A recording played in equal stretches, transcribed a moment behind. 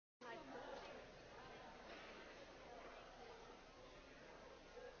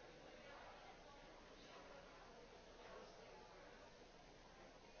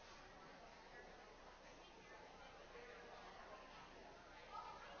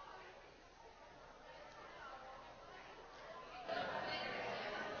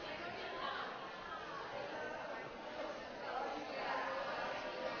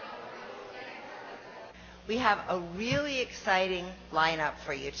We have a really exciting lineup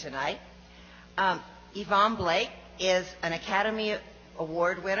for you tonight. Yvonne Blake is an Academy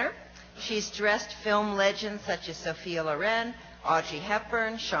Award winner. She's dressed film legends such as Sophia Loren, Audrey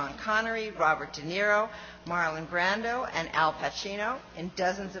Hepburn, Sean Connery, Robert De Niro, Marlon Brando, and Al Pacino in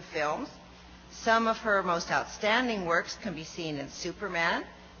dozens of films. Some of her most outstanding works can be seen in Superman,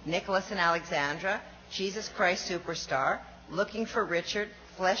 Nicholas and Alexandria, Jesus Christ Superstar, Looking for Richard,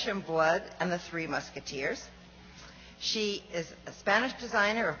 Flesh and Blood, and The Three Musketeers. She is a Spanish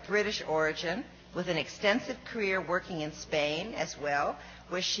designer of British origin with an extensive career working in Spain as well,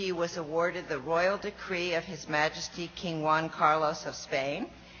 where she was awarded the Royal Decree of His Majesty King Juan Carlos of Spain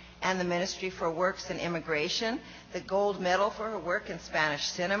and the Ministry for Works and Immigration, the Gold Medal for her work in Spanish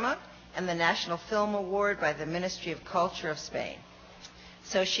cinema, and the National Film Award by the Ministry of Culture of Spain.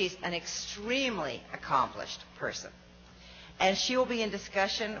 So she's an extremely accomplished person. And she will be in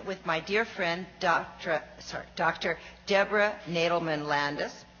discussion with my dear friend, Dr. Deborah Nadoolman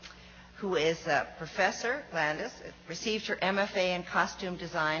Landis, who is a professor. Landis received her MFA in costume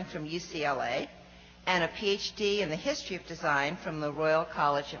design from UCLA and a PhD in the history of design from the Royal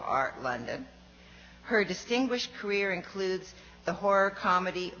College of Art, London. Her distinguished career includes the horror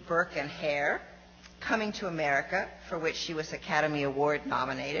comedy Burke and Hare, Coming to America, for which she was Academy Award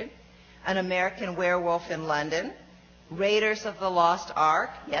nominated, An American Werewolf in London, Raiders of the Lost Ark,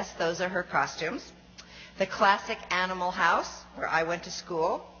 yes, those are her costumes, the classic Animal House, where I went to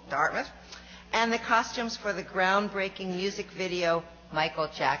school, Dartmouth, and the costumes for the groundbreaking music video Michael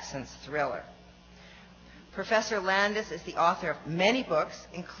Jackson's Thriller. Professor Landis is the author of many books,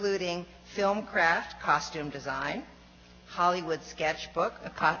 including Filmcraft, Costume Design, Hollywood Sketchbook,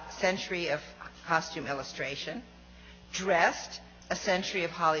 A Century of Costume Illustration, Dressed, A Century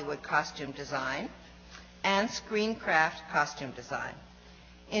of Hollywood Costume Design, and Screencraft, Costume Design.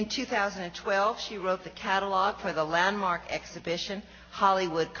 In 2012, she wrote the catalog for the landmark exhibition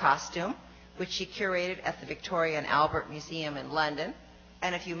Hollywood Costume, which she curated at the Victoria and Albert Museum in London.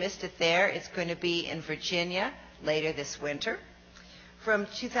 And if you missed it there, it's going to be in Virginia later this winter. From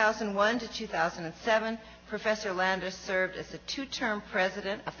 2001 to 2007, Professor Landis served as the two-term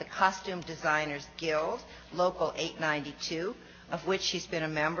president of the Costume Designers Guild, Local 892, of which she's been a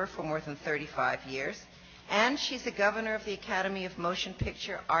member for more than 35 years. And she's a governor of the Academy of Motion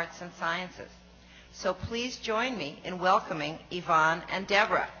Picture Arts and Sciences. So please join me in welcoming Yvonne and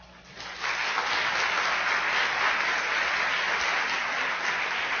Deborah.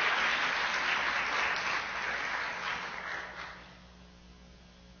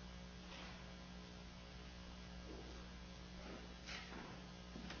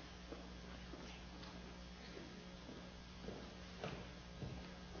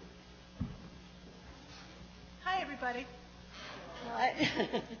 Hi.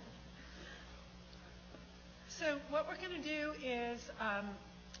 So what we're going to do is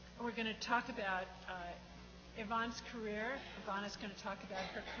we're going to talk about Yvonne's career. Yvonne is going to talk about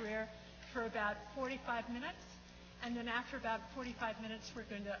her career for about 45 minutes. And then after about 45 minutes, we're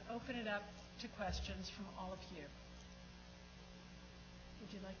going to open it up to questions from all of you.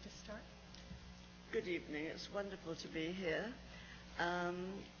 Would you like to start? Good evening. It's wonderful to be here.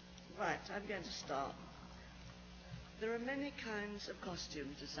 Right, I'm going to start. There are many kinds of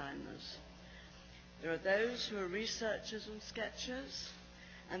costume designers. There are those who are researchers and sketchers,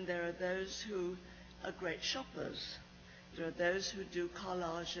 and there are those who are great shoppers. There are those who do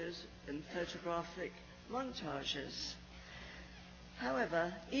collages and photographic montages.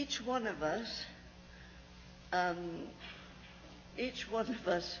 However, each one of us,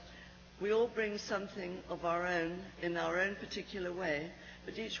 we all bring something of our own in our own particular way,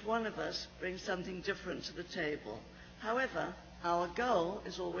 but each one of us brings something different to the table. However, our goal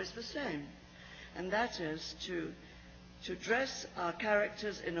is always the same, and that is to dress our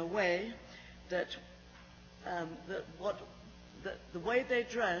characters in a way that the way they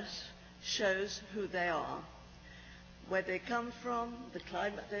dress shows who they are, where they come from, the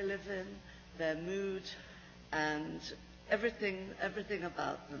climate they live in, their mood, and everything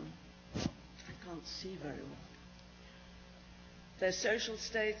about them. I can't see very well. Their social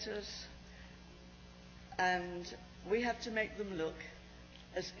status, and we have to make them look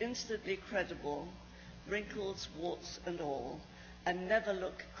as instantly credible, wrinkles, warts and all, and never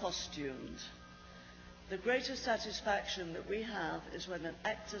look costumed. The greatest satisfaction that we have is when an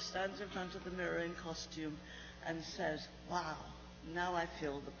actor stands in front of the mirror in costume and says, wow, now I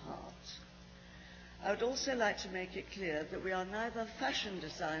feel the part. I would also like to make it clear that we are neither fashion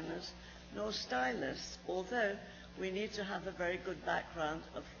designers nor stylists, although we need to have a very good background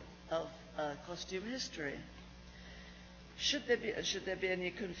of costume history. Should there be any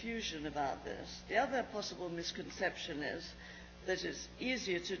confusion about this? The other possible misconception is that it's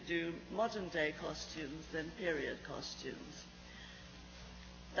easier to do modern day costumes than period costumes.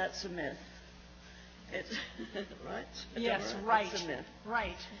 That's a myth. Right? Yes, Deborah? right. That's a myth.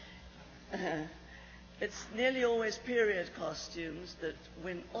 Right. It's nearly always period costumes that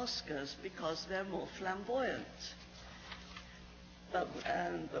win Oscars because they're more flamboyant. But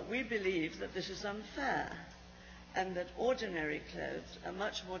we believe that this is unfair, and that ordinary clothes are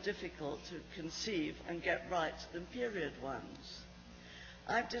much more difficult to conceive and get right than period ones.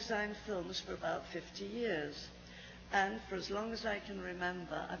 I've designed films for about 50 years, and for as long as I can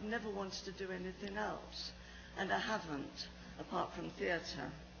remember, I've never wanted to do anything else, and I haven't, apart from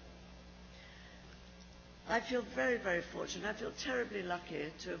theatre. I feel very, very fortunate. I feel terribly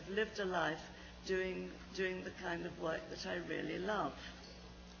lucky to have lived a life doing the kind of work that I really love.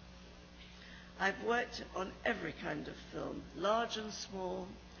 I've worked on every kind of film, large and small,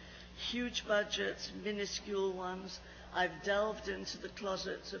 huge budgets, minuscule ones. I've delved into the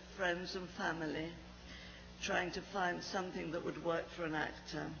closets of friends and family, trying to find something that would work for an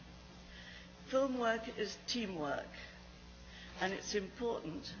actor. Film work is teamwork, and it's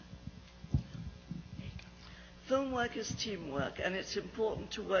important. Film work is teamwork, and it's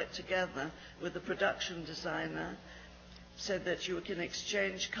important to work together with the production designer so that you can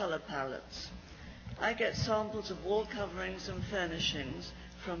exchange color palettes. I get samples of wall coverings and furnishings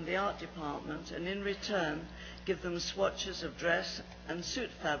from the art department, and in return give them swatches of dress and suit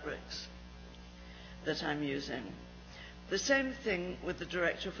fabrics that I'm using. The same thing with the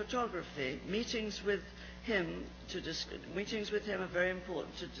director of photography. Meetings with him are very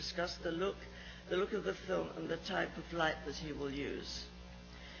important to discuss the look of the film and the type of light that he will use.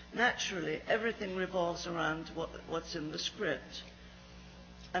 Naturally, everything revolves around what's in the script,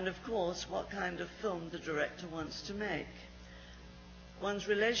 and of course, what kind of film the director wants to make. One's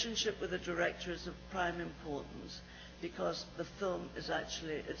relationship with the director is of prime importance, because the film is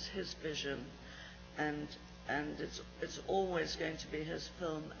actually, it's his vision, and it's always going to be his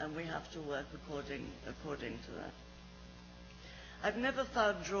film, and we have to work according to that. I've never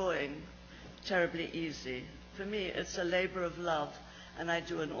found drawing terribly easy. For me, it's a labor of love, and I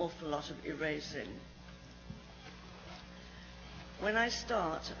do an awful lot of erasing. When I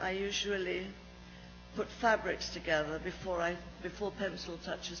start, I usually put fabrics together before pencil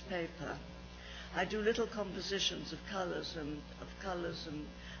touches paper. I do little compositions of colors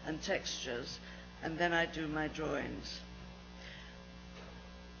and textures, and then I do my drawings.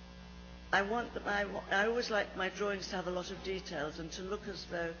 I always like my drawings to have a lot of details and to look as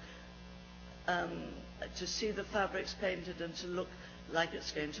though to see the fabrics painted and to look like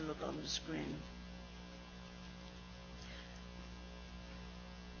it's going to look on the screen.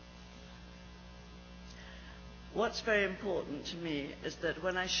 What's very important to me is that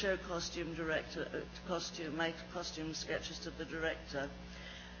when I show my costume sketches to the director,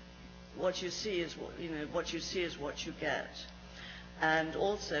 what you see is what you get, and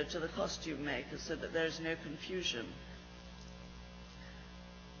also to the costume maker, so that there is no confusion.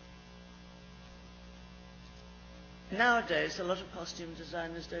 Nowadays, a lot of costume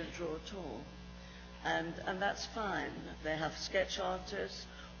designers don't draw at all, and that's fine. They have sketch artists,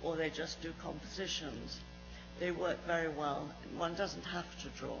 or they just do compositions. They work very well. One doesn't have to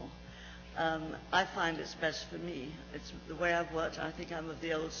draw. I find it's best for me. It's the way I've worked. I think I'm of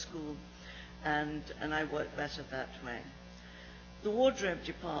the old school, and I work better that way. The wardrobe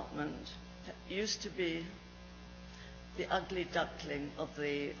department used to be the ugly duckling of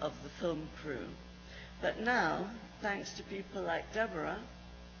the film crew, but now, thanks to people like Deborah,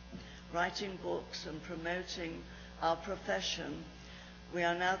 writing books and promoting our profession, we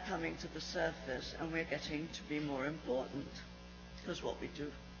are now coming to the surface, and we're getting to be more important, because what we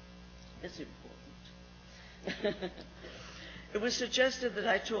do is important. It was suggested that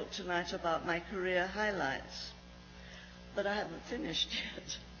I talk tonight about my career highlights, but I haven't finished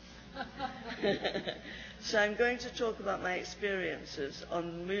yet. So I'm going to talk about my experiences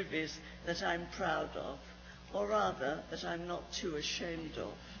on movies that I'm proud of, or rather, that I'm not too ashamed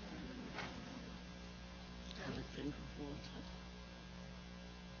of. Have a drink of water.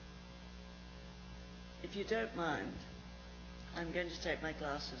 If you don't mind, I'm going to take my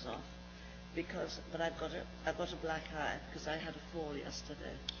glasses off, but I've got a black eye because I had a fall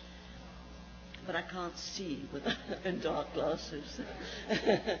yesterday. But I can't see in dark glasses.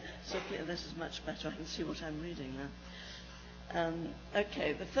 So this is much better. I can see what I'm reading now.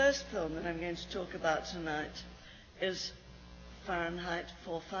 Okay, the first film that I'm going to talk about tonight is Fahrenheit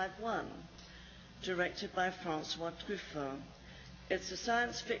 451, directed by Francois Truffaut. It's a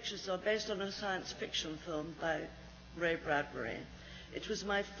science fiction, so based on a science fiction film by Ray Bradbury. It was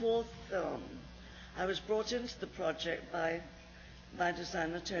my 4th film. I was brought into the project by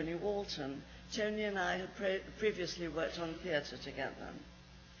designer Tony Walton. Tony and I had previously worked on theatre together.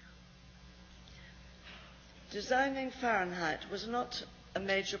 Designing Fahrenheit was not a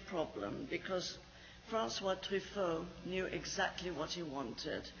major problem because Francois Truffaut knew exactly what he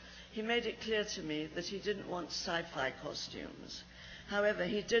wanted. He made it clear to me that he didn't want sci-fi costumes. However,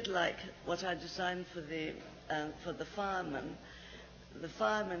 he did like what I designed for the firemen. The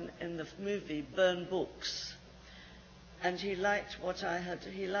firemen in the movie burn books, and he liked what I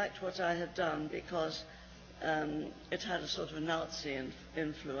had done because it had a sort of Nazi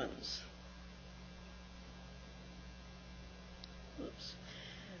influence. Oops.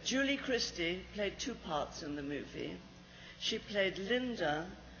 Julie Christie played 2 parts in the movie. She played Linda,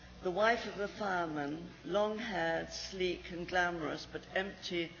 the wife of a fireman, long-haired, sleek and glamorous, but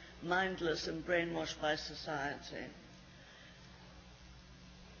empty, mindless and brainwashed by society.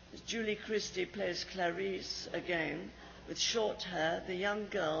 Julie Christie plays Clarice again, with short hair, the young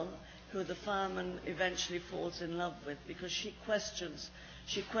girl who the fireman eventually falls in love with because she questions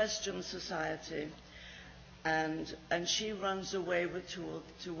society, and she runs away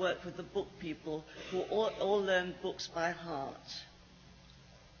to work with the book people who all learn books by heart.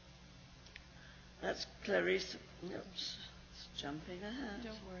 That's Clarice. Oops, it's jumping ahead.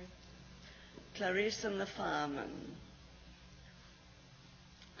 Don't worry. Clarice and the fireman.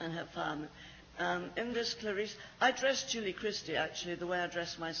 And her fireman. In this Clarice, I dressed Julie Christie actually the way I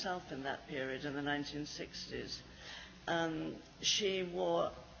dressed myself in that period in the 1960s. She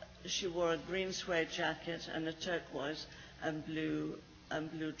wore a green suede jacket and a turquoise and blue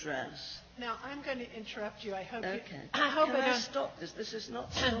dress. Now, I'm going to interrupt you. I hope Okay. I hope Can I I don't... stop this? This is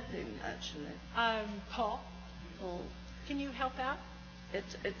not stopping, actually. Paul, Paul, can you help out? it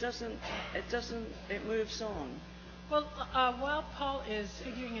moves on. Well, while Paul is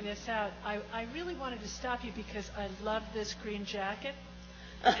figuring this out, I really wanted to stop you because I love this green jacket,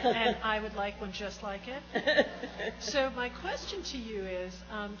 and I would like one just like it. So my question to you is,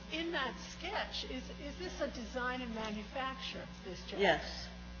 in that sketch, is this a design and manufacture, this jacket? Yes,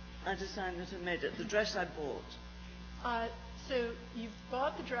 I designed it and made it. The dress I bought. So you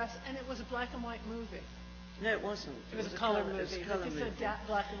bought the dress, and it was a black and white movie. No, it wasn't. It was a color movie. It was a color movie. It's a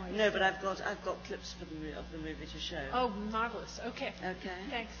black and white. No, but I've got clips of the movie to show. Oh, marvelous. Okay. Okay.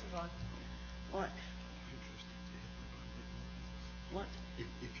 Thanks, Yvonne. What? What? If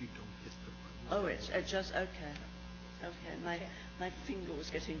you don't hit the button. Oh, it's just okay. Okay, my finger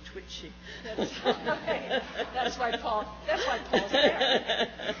was getting twitchy. That's okay. That's why Paul's there.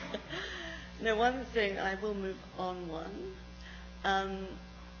 No, one thing, I will move on one.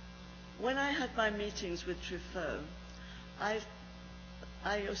 When I had my meetings with Truffaut, I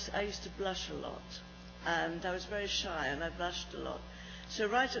used to blush a lot, and I was very shy, and I blushed a lot. So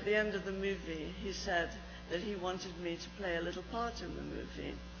right at the end of the movie, he said that he wanted me to play a little part in the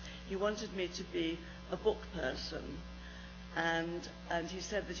movie. He wanted me to be a book person, and he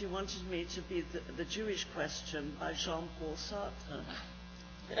said that he wanted me to be the Jewish Question by Jean-Paul Sartre.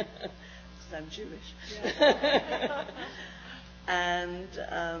 Because I'm Jewish. Yeah.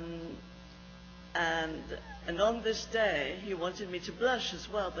 And on this day, he wanted me to blush as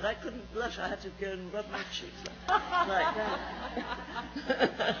well, but I couldn't blush. I had to go and rub my cheeks like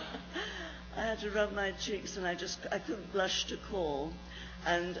that. I had to rub my cheeks, and I couldn't blush to call.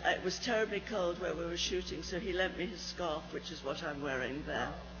 And it was terribly cold where we were shooting, so he lent me his scarf, which is what I'm wearing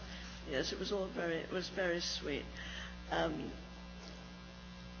there. Yes, it was very sweet.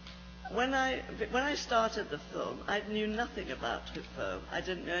 When I started the film, I knew nothing about Truffaut. I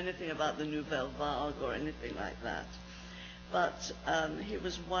didn't know anything about the Nouvelle Vague or anything like that. But he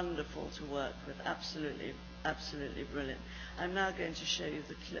was wonderful to work with, absolutely, absolutely brilliant. I'm now going to show you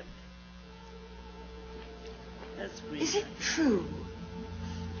the clip. Is it true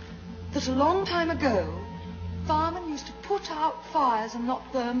that a long time ago, firemen used to put out fires and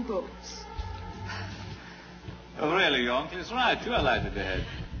not burn books? Oh, really, your uncle is right. You are lighted ahead.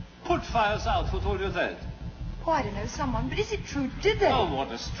 Put fires out. Who told you that? Oh, I don't know, someone. But is it true? Did they? Oh,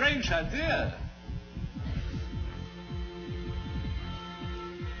 what a strange idea.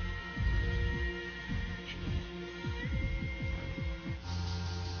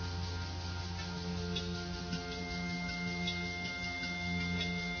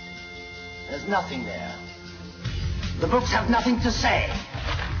 There's nothing there. The books have nothing to say.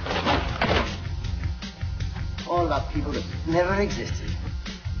 All about people that never existed.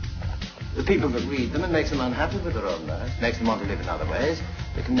 The people that read them, it makes them unhappy with their own lives, makes them want to live in other ways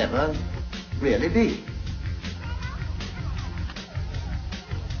that can never really be.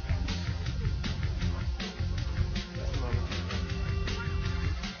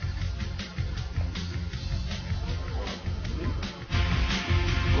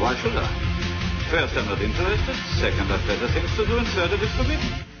 Why should I? First, I'm not interested. Second, I've better things to do. And third, it is forbidden.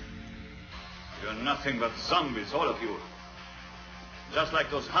 You're nothing but zombies, all of you. Just like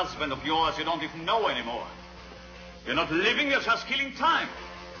those husbands of yours you don't even know anymore. You're not living, you're just killing time.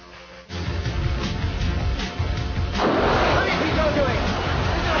 What is he doing?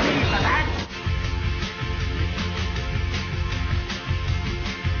 There's no need for that.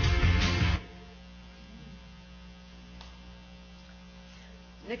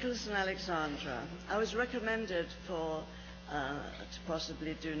 Nicholas and Alexandra. I was recommended to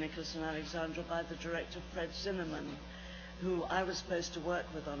possibly do Nicholas and Alexandra by the director Fred Zinnemann, who I was supposed to work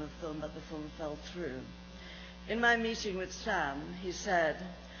with on a film, but the film fell through. In my meeting with Sam, he said,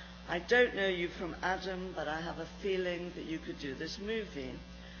 "I don't know you from Adam, but I have a feeling that you could do this movie."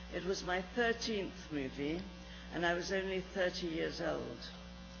 It was my 13th movie, and I was only 30 years old.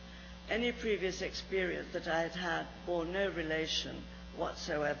 Any previous experience that I had had bore no relation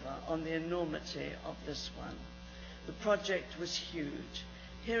whatsoever on the enormity of this one. The project was huge.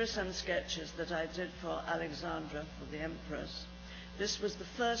 Here are some sketches that I did for Alexandra, for the Empress. This was the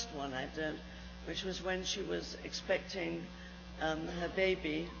first one I did, which was when she was expecting her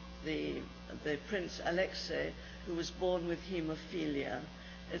baby, the Prince Alexei, who was born with haemophilia.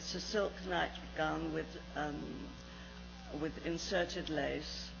 It's a silk nightgown with inserted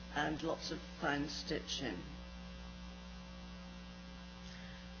lace and lots of fine stitching.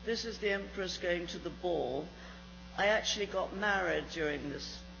 This is the Empress going to the ball. I actually got married during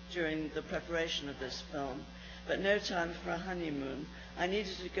the preparation of this film, but no time for a honeymoon. I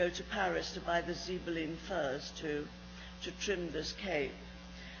needed to go to Paris to buy the Zibeline furs to trim this cape.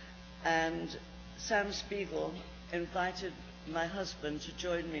 And Sam Spiegel invited my husband to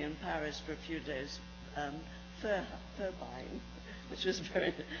join me in Paris for a few days fur buying, which was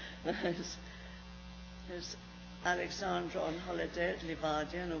very nice. There's Alexandra on holiday at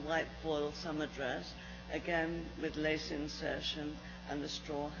Livadia in a white voile summer dress, again with lace insertion and a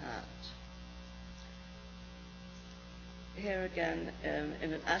straw hat. Here again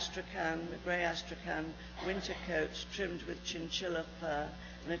in an astrakhan, a grey astrakhan winter coat trimmed with chinchilla fur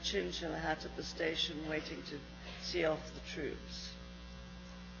and a chinchilla hat at the station waiting to see off the troops.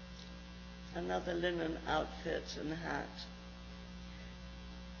 Another linen outfit and hat.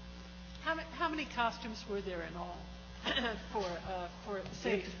 How many costumes were there in all for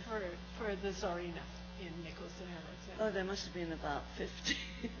the Tsarina in Nicholas and Alexandra? Oh, there must have been about 50.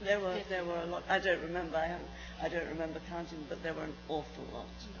 there were a lot. I don't remember. I don't remember counting, but there were an awful lot.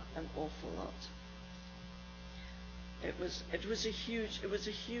 An awful lot. It was a huge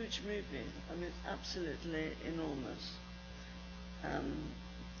movie. I mean, absolutely enormous.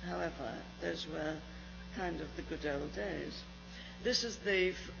 However, those were kind of the good old days. This is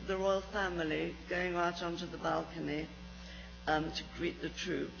the royal family going out onto the balcony to greet the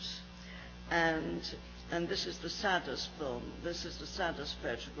troops, and this is the saddest film. This is the saddest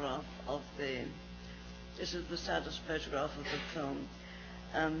photograph of the. This is the saddest photograph of the film.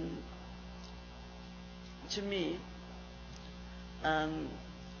 To me,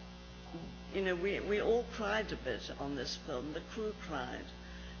 we all cried a bit on this film. The crew cried,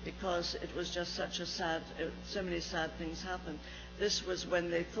 because it was just so many sad things happened. This was when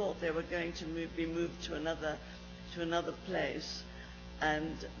they thought they were going to be moved to another place,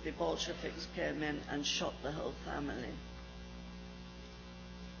 and the Bolsheviks came in and shot the whole family.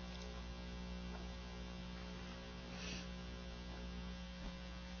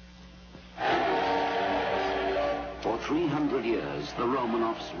 For 300 years, the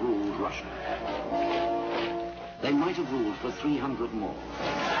Romanovs ruled Russia. They might have ruled for 300 more.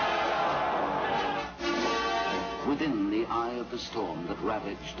 Within the eye of the storm that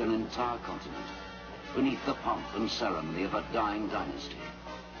ravaged an entire continent, beneath the pomp and ceremony of a dying dynasty,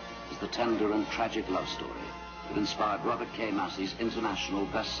 is the tender and tragic love story that inspired Robert K. Massey's international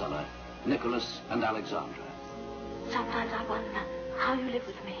bestseller, Nicholas and Alexandra. Sometimes I wonder how you live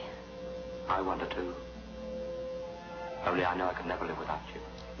with me. I wonder too. Only I know I could never live without you.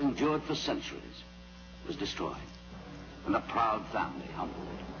 Endured for centuries, was destroyed, and a proud family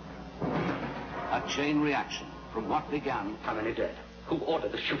humbled. A chain reaction from what began... How many dead? Who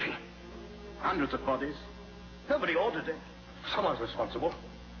ordered the shooting? Hundreds of bodies. Nobody ordered it. Someone's responsible.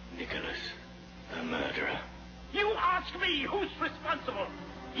 Nicholas, the murderer. You ask me who's responsible.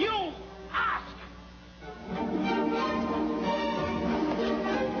 You ask!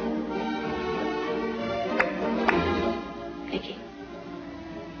 Vicky,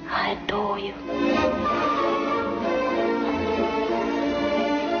 I adore you.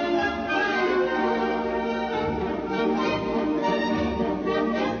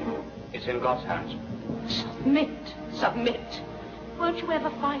 It's in God's hands. Submit, submit. Won't you ever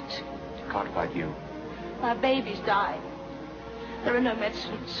fight? I can't fight you. My baby's dying. There are no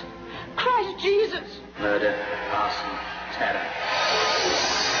medicines. Christ Jesus! Murder, arson, terror.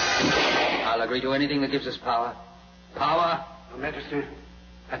 I'll agree to anything that gives us power. Power! Your Majesty,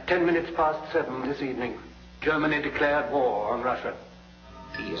 at 7:10 this evening, Germany declared war on Russia.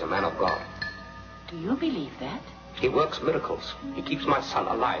 He is a man of God. Do you believe that? He works miracles. He keeps my son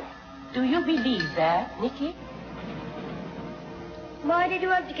alive. Do you believe that, Nicky? Why did you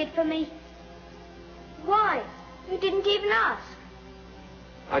abdicate for me? Why? You didn't even ask.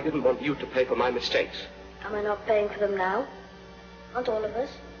 I didn't want you to pay for my mistakes. Am I not paying for them now? Aren't all of us?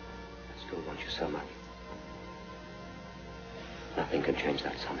 I still want you so much. Nothing can change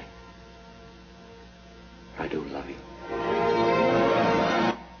that, Sonny. I do love you.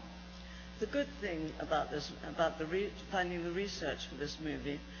 The good thing about this, finding the research for this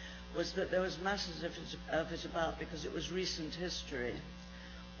movie, was that there was masses of it about because it was recent history.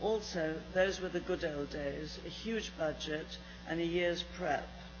 Also, those were the good old days, a huge budget and a year's prep.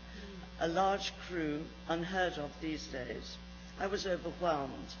 A large crew, unheard of these days. I was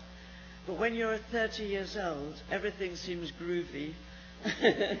overwhelmed. But when you're 30 years old, everything seems groovy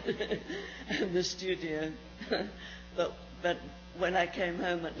in the studio. but when I came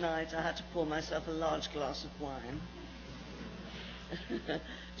home at night, I had to pour myself a large glass of wine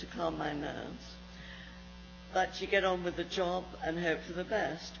to calm my nerves. But you get on with the job and hope for the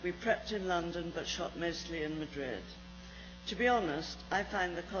best. We prepped in London, but shot mostly in Madrid. To be honest, I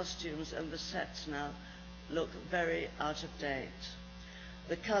find the costumes and the sets now look very out of date.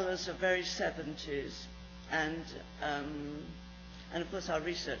 The colours are very 70s, and of course our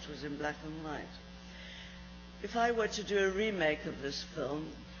research was in black and white. If I were to do a remake of this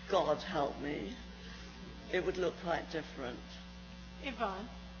film, God help me, it would look quite different. Yvonne,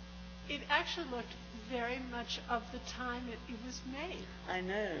 it actually looked very much of the time it was made. I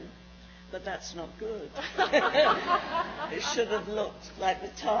know, but that's not good. It should have looked like the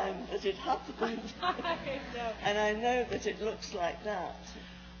time that it happened. I know. And I know that it looks like that,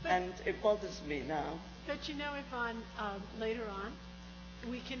 and it bothers me now. But you know, Yvonne, later on,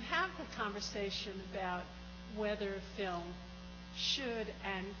 we can have a conversation about whether a film should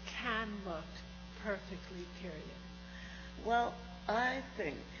and can look perfectly, period. Well, I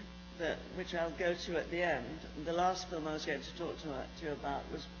think that, which I'll go to at the end, the last film I was going to talk to you about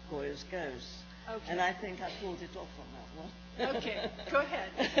was Goya's Ghosts. Okay. And I think I pulled it off on that one. Okay, go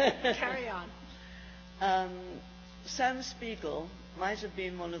ahead. Carry on. Sam Spiegel might have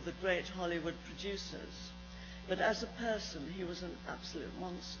been one of the great Hollywood producers, but as a person, he was an absolute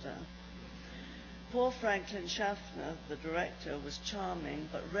monster. Poor Franklin Schaffner, the director, was charming,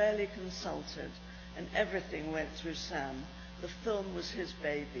 but rarely consulted, and everything went through Sam. The film was his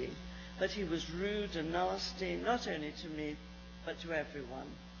baby, but he was rude and nasty, not only to me, but to everyone,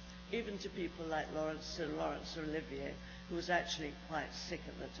 even to people like Laurence Olivier, who was actually quite sick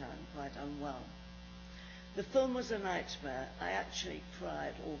at the time, quite unwell. The film was a nightmare. I actually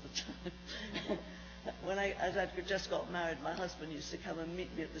cried all the time. As I'd just got married, my husband used to come and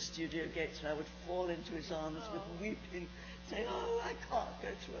meet me at the studio gates, and I would fall into his arms with weeping, saying, "Oh, I can't go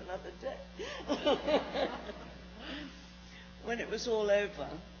to another day." When it was all over,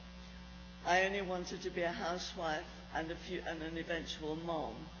 I only wanted to be a housewife and an eventual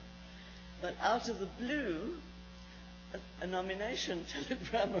mom. But out of the blue, a nomination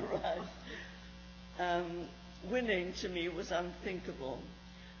telegram arrived. Winning to me was unthinkable.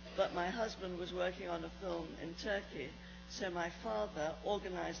 But my husband was working on a film in Turkey, so my father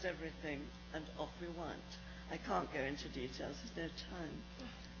organized everything, and off we went. I can't go into details, there's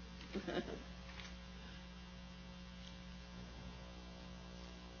no time.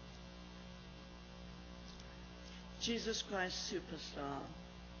 Jesus Christ Superstar.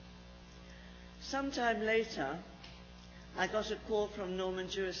 Sometime later, I got a call from Norman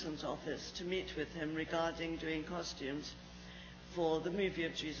Jewison's office to meet with him regarding doing costumes for the movie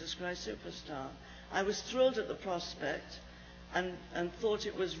of Jesus Christ Superstar. I was thrilled at the prospect and thought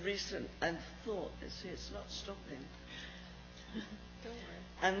it was recent, and thought, see, it's not stopping. Don't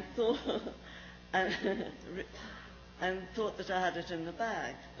worry. And thought that I had it in the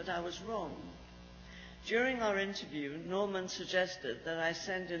bag, but I was wrong. During our interview, Norman suggested that I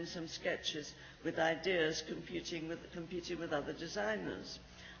send in some sketches with ideas competing with other designers.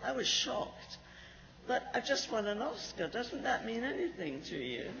 I was shocked. But I've just won an Oscar. Doesn't that mean anything to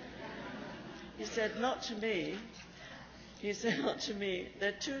you? He said, not to me. He said, not to me.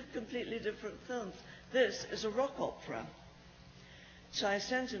 They're two completely different films. This is a rock opera. So I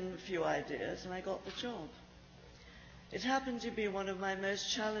sent him a few ideas, and I got the job. It happened to be one of my most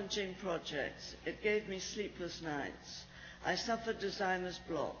challenging projects. It gave me sleepless nights. I suffered designer's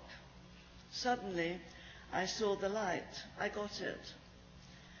block. Suddenly, I saw the light. I got it.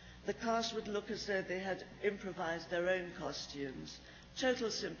 The cast would look as though they had improvised their own costumes, total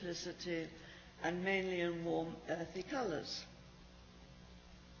simplicity, and mainly in warm, earthy colours.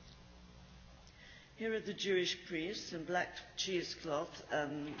 Here are the Jewish priests in black cheesecloth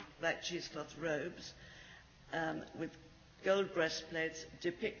robes with gold breastplates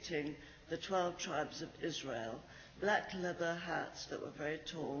depicting the 12 tribes of Israel, black leather hats that were very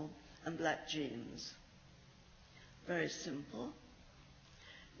tall, and black jeans. Very simple.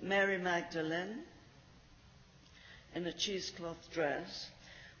 Mary Magdalene in a cheesecloth dress.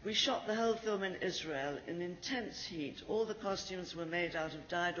 We shot the whole film in Israel in intense heat. All the costumes were made out of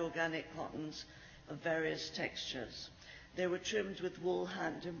dyed organic cottons of various textures. They were trimmed with wool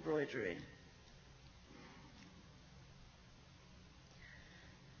hand embroidery.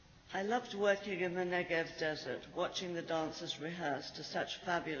 I loved working in the Negev desert, watching the dancers rehearse to such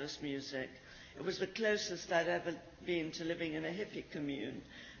fabulous music. It was the closest I'd ever been to living in a hippie commune.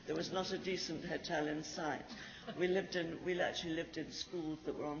 There was not a decent hotel in sight. We actually lived in schools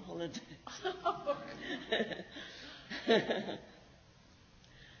that were on holiday.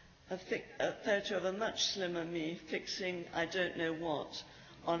 A photo of a much slimmer me fixing I don't know what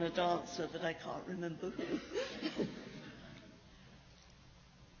on a dancer that I can't remember who.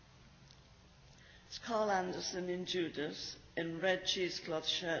 It's Carl Anderson in Judas in red cheesecloth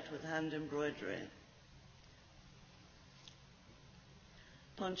shirt with hand embroidery.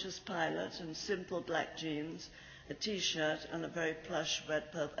 Pontius Pilate in simple black jeans, a t-shirt and a very plush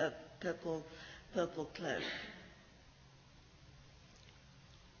red purple cloak.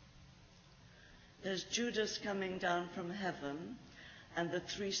 There's Judas coming down from heaven and the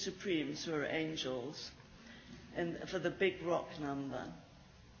three supremes who are angels for the big rock number.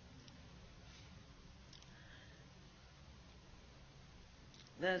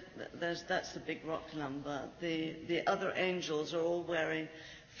 That's the big rock number. The other angels are all wearing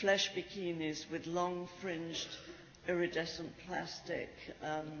flesh bikinis with long fringed iridescent plastic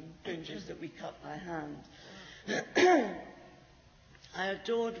fringes that we cut by hand. I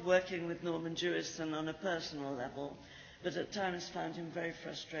adored working with Norman Jewison on a personal level, but at times found him very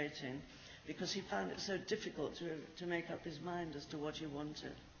frustrating because he found it so difficult to make up his mind as to what he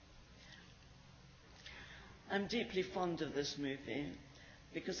wanted. I'm deeply fond of this movie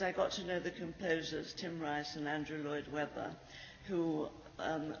because I got to know the composers, Tim Rice and Andrew Lloyd Webber, who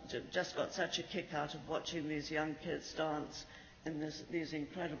just got such a kick out of watching these young kids dance in these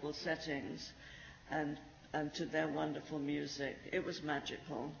incredible settings and to their wonderful music. It was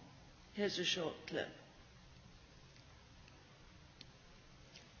magical. Here's a short clip.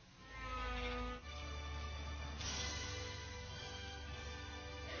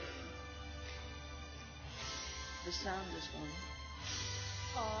 The sound is on.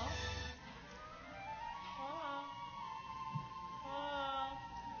 Oh.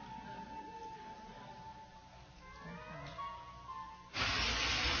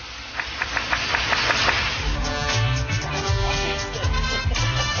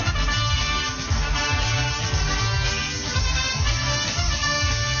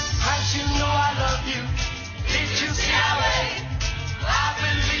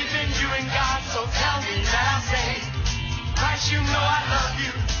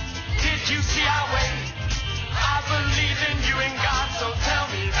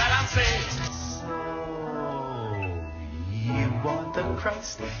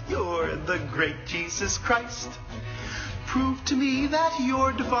 You're the great Jesus Christ. Prove to me that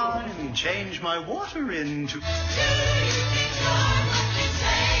you're divine. Change my water into... Do you think you're what you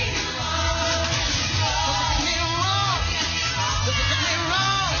say you are? Does it get me wrong? Does it get me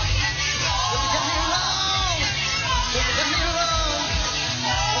wrong? Does it get me wrong? Does it get me wrong?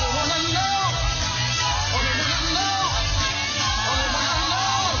 I wanna know. I wanna know. I wanna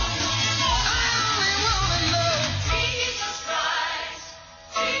know. I wanna know. Jesus Christ.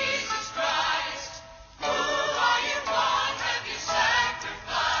 Jesus Christ, who are you born? Have you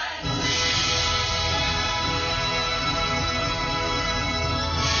sacrificed?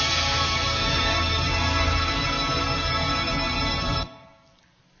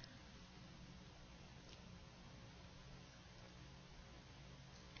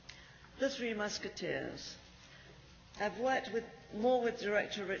 The Three Musketeers. I've worked more with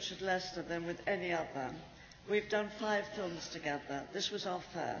director Richard Lester than with any other. We've done 5 films together. This was our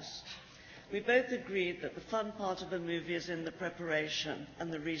first. We both agreed that the fun part of a movie is in the preparation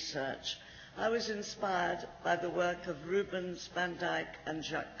and the research. I was inspired by the work of Rubens, Van Dyck and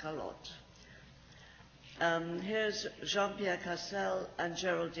Jacques Calotte. Here's Jean-Pierre Cassel and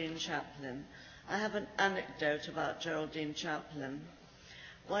Geraldine Chaplin. I have an anecdote about Geraldine Chaplin.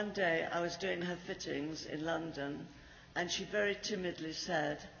 One day I was doing her fittings in London, and she very timidly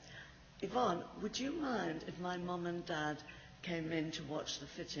said, "Yvonne, would you mind if my mum and dad came in to watch the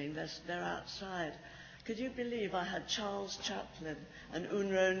fitting? They're outside." Could you believe I had Charles Chaplin and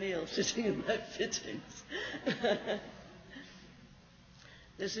Una O'Neill sitting in my fittings?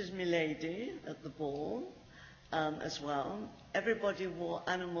 This is Milady at the ball as well. Everybody wore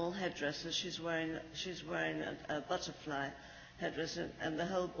animal headdresses. She's wearing a butterfly headdress, and the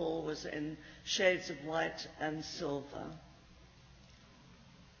whole ball was in shades of white and silver.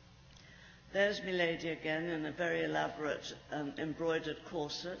 There's Milady again in a very elaborate embroidered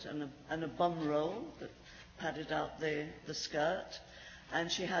corset and a bum roll that padded out the skirt.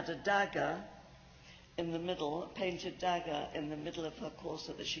 And she had a dagger in the middle, a painted dagger in the middle of her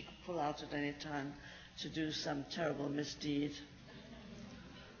corset that she could pull out at any time to do some terrible misdeed.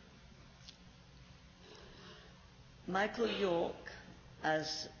 Michael York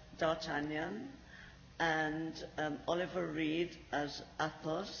as D'Artagnan and Oliver Reed as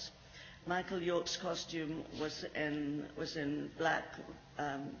Athos. Michael York's costume was in black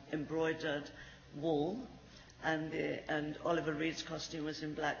embroidered wool, and Oliver Reed's costume was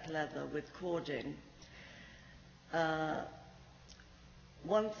in black leather with cording.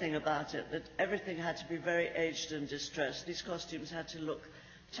 One thing about it, that everything had to be very aged and distressed. These costumes had to look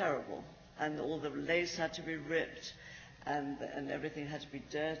terrible, and all the lace had to be ripped, and everything had to be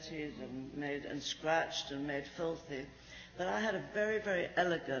dirtied and made and scratched and made filthy. But I had a very, very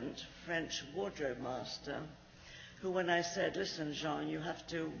elegant French wardrobe master who, when I said, "Listen, Jean, you have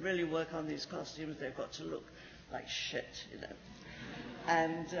to really work on these costumes, they've got to look like shit, you know."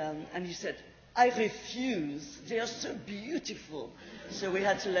 And he said, "I refuse, they are so beautiful." So we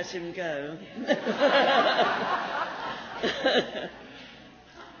had to let him go.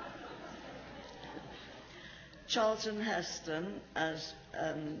 Charlton Heston as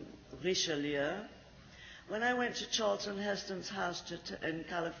Richelieu. When I went to Charlton Heston's house in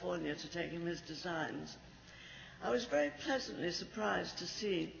California to take him his designs, I was very pleasantly surprised to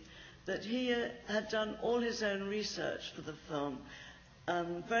see that he had done all his own research for the film,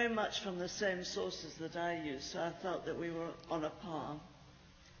 very much from the same sources that I used, so I felt that we were on a par.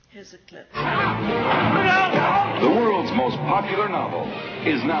 Here's a clip. The world's most popular novel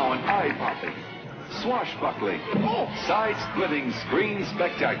is now an eye-popping, swashbuckling, side-splitting screen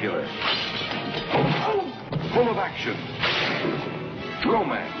spectacular. Full of action,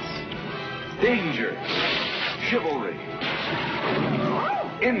 romance, danger, chivalry,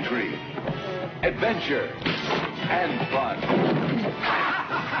 intrigue, adventure, and fun.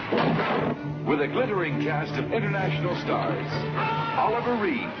 With a glittering cast of international stars: Oliver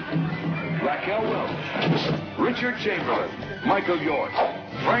Reed, Raquel Welch, Richard Chamberlain, Michael York,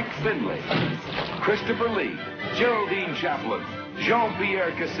 Frank Finlay, Christopher Lee, Geraldine Chaplin,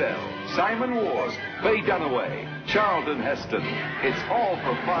 Jean-Pierre Cassel, Simon Ward, Faye Dunaway, Charlton Heston. It's all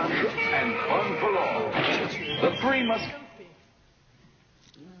for fun and fun for all. The Three Musketeers.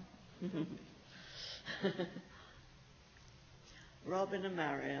 Robin and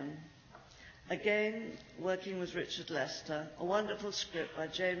Marion. Again, working with Richard Lester, a wonderful script by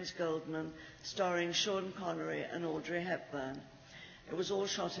James Goldman, starring Sean Connery and Audrey Hepburn. It was all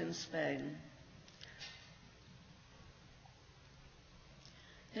shot in Spain.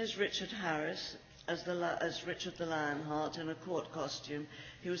 Here's Richard Harris as Richard the Lionheart in a court costume.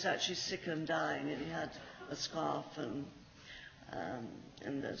 He was actually sick and dying, and he had a scarf and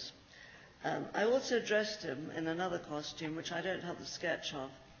this. I also dressed him in another costume, which I don't have the sketch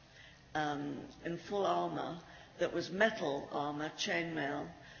of, in full armour, that was metal armour, chainmail,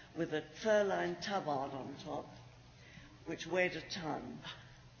 with a fur-lined tabard on top, which weighed a ton.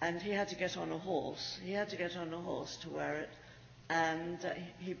 And he had to get on a horse. He had to get on a horse to wear it. And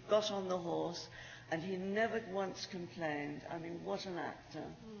he got on the horse, and he never once complained. I mean, what an actor.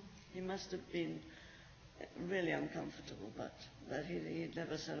 He must have been really uncomfortable, but he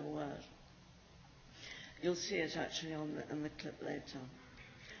never said a word. You'll see it actually in the clip later.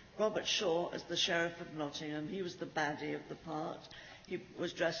 Robert Shaw as the Sheriff of Nottingham. He was the baddie of the part. He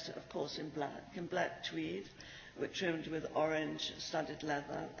was dressed, of course, in black tweed, trimmed with orange studded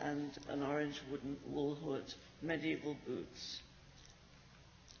leather and an orange wooden wool hood, medieval boots.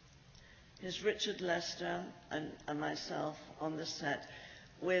 Here's Richard Lester and myself on the set,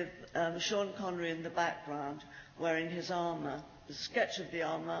 with Sean Connery in the background wearing his armour. The sketch of the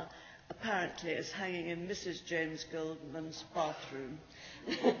armour apparently is hanging in Mrs. James Goldman's bathroom.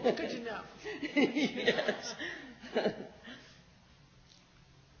 Good to know. Yes.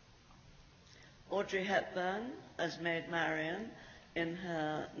 Audrey Hepburn as Maid Marian, in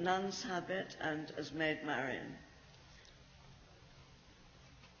her nun's habit and as Maid Marian.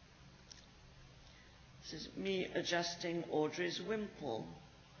 This is me adjusting Audrey's wimple.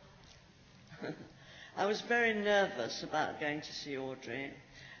 I was very nervous about going to see Audrey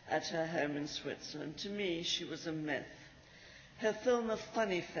at her home in Switzerland. To me, she was a myth. Her film of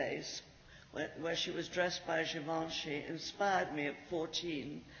Funny Face, where she was dressed by Givenchy, inspired me at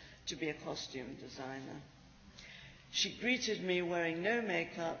 14 to be a costume designer. She greeted me wearing no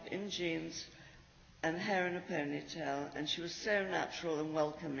makeup, in jeans, and hair in a ponytail, and she was so natural and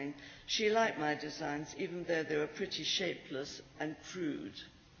welcoming. She liked my designs, even though they were pretty shapeless and crude.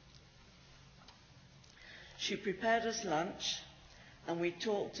 She prepared us lunch, and we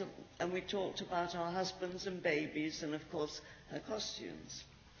talked about our husbands and babies, and of course her costumes.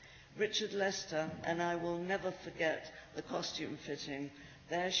 Richard Lester and I will never forget the costume fitting.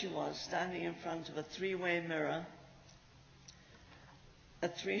 There she was, standing in front of a three-way mirror,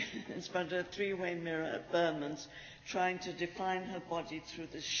 in front of a three-way mirror at Berman's, trying to define her body through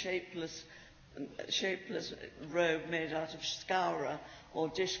this shapeless robe made out of scourer or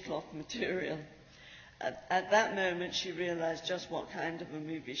dishcloth material. At that moment, she realized just what kind of a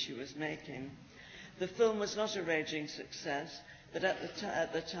movie she was making. The film was not a raging success, but at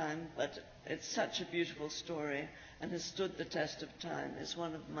the time, but it's such a beautiful story and has stood the test of time. It's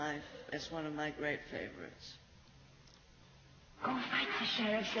one of my great favorites. Go fight the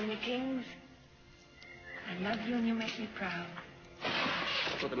sheriffs and the kings. I love you and you make me proud.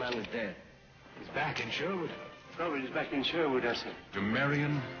 I thought the man was dead. He's back in Sherwood. Probably he's back in Sherwood, I said. To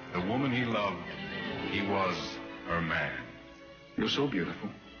Marion, the woman he loved, he was her man. You're so beautiful.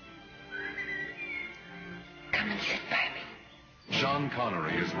 Come and sit by me. Sean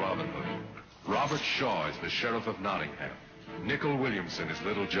Connery is Robin Hood. Robert Shaw is the Sheriff of Nottingham. Nicol Williamson is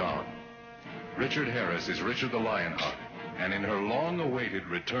Little John. Richard Harris is Richard the Lionheart. And in her long-awaited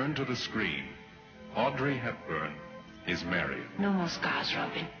return to the screen, Audrey Hepburn is Marion. No more scars,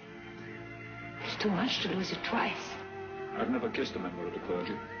 Robin. It's too much to lose it twice. I've never kissed a member of the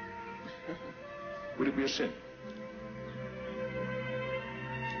clergy. Would it be a sin?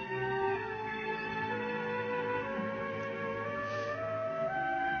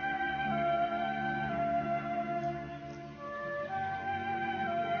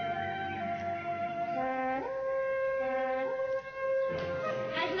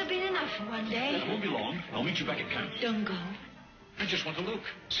 Hasn't there been enough for one day? It won't be long. I'll meet you back at camp. Don't go. I just want to look.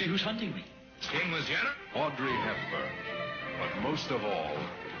 See who's hunting me. King was generous. Audrey Hepburn. But most of all,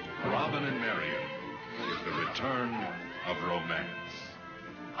 Robin and Marion is the return of romance.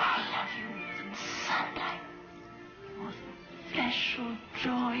 I love you from sunlight. More special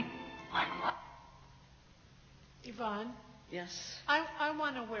joy. One. Yvonne? Yes? I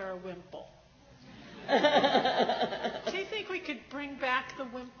want to wear a wimple. Do you think we could bring back the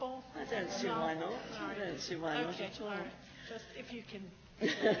wimple? I don't see why not. I don't see why not Okay, at all. all right. Just if you can.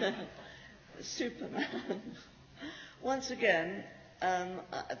 Superman. Once again,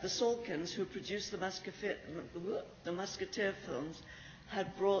 the Salkins, who produced the Musketeer films,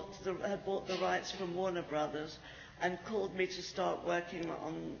 had bought the rights from Warner Brothers and called me to start working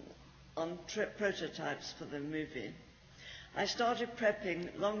on prototypes for the movie. I started prepping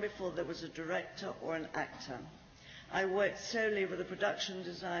long before there was a director or an actor. I worked solely with a production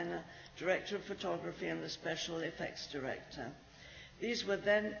designer, director of photography, and the special effects director. These were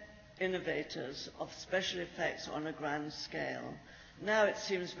then innovators of special effects on a grand scale. Now it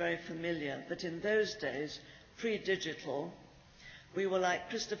seems very familiar, but in those days, pre-digital, we were like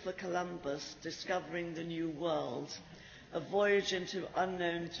Christopher Columbus discovering the new world, a voyage into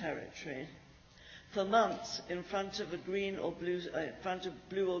unknown territory. For months, in front of blue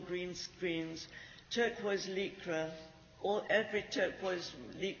or green screens, turquoise lycra, every turquoise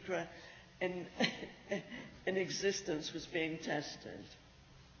lycra in existence was being tested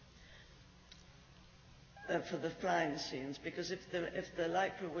for the flying scenes, because if the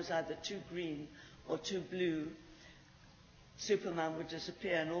lycra was either too green or too blue, Superman would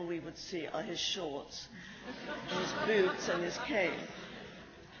disappear and all we would see are his shorts, his boots and his cape.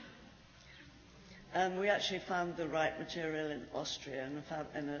 And we actually found the right material in Austria, in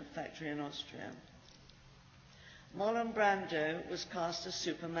a factory in Austria. Marlon Brando was cast as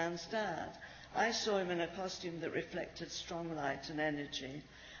Superman's dad. I saw him in a costume that reflected strong light and energy.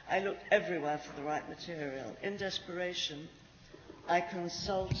 I looked everywhere for the right material. In desperation, I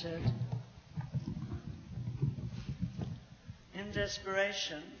consulted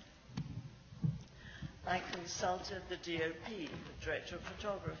the DOP, the director of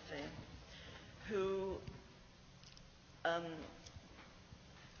photography, who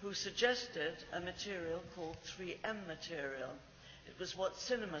suggested a material called 3M material. It was what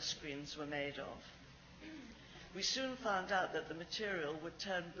cinema screens were made of. We soon found out that the material would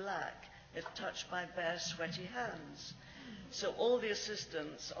turn black if touched by bare, sweaty hands. So all the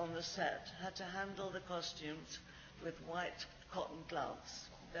assistants on the set had to handle the costumes with white cotton gloves.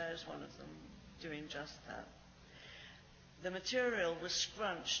 There's one of them doing just that. The material was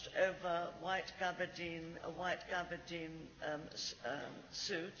scrunched over a white gabardine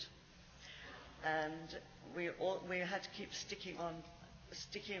suit, and we had to keep sticking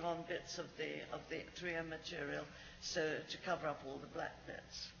on bits of the 3M material so to cover up all the black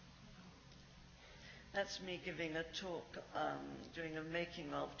bits. That's me giving a talk, doing a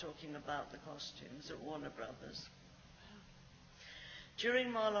making of, talking about the costumes at Warner Brothers.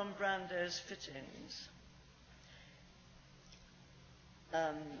 During Marlon Brando's fittings,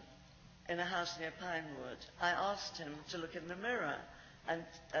 in a house near Pinewood, I asked him to look in the mirror and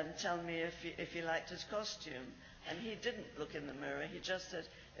tell me if he liked his costume. And he didn't look in the mirror. He just said,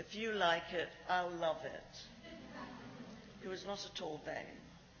 "If you like it, I'll love it." He was not at all vain.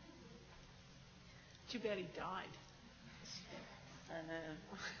 Too bad he died. I know.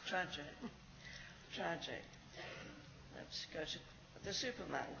 Tragic. Tragic. Let's go to the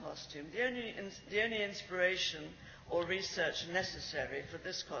Superman costume. The only inspiration or research necessary for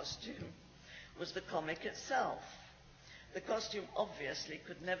this costume was the comic itself. The costume obviously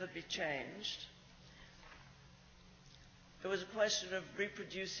could never be changed. It was a question of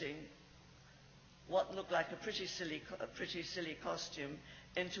reproducing what looked like a pretty silly costume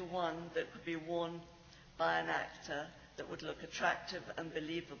into one that could be worn by an actor that would look attractive and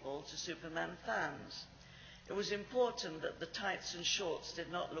believable to Superman fans. It was important that the tights and shorts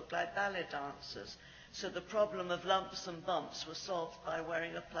did not look like ballet dancers, so the problem of lumps and bumps was solved by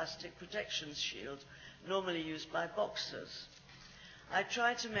wearing a plastic protection shield, normally used by boxers. I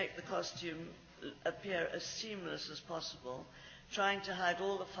tried to make the costume appear as seamless as possible, trying to hide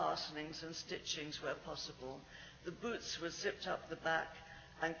all the fastenings and stitchings where possible. The boots were zipped up the back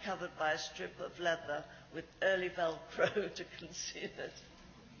and covered by a strip of leather with early Velcro to conceal it.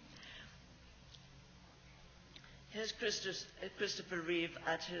 Here's Christopher Reeve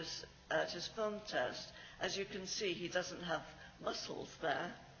at his film test. As you can see, he doesn't have muscles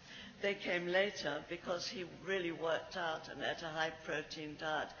there. They came later because he really worked out and ate a high-protein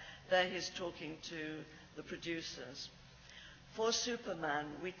diet. There he's talking to the producers. For Superman,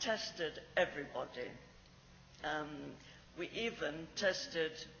 we tested everybody. We even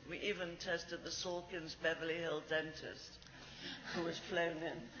tested the Salkins Beverly Hill dentist, who was flown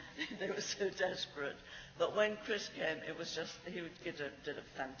in. They were so desperate. But when Chris came, it was just, he did a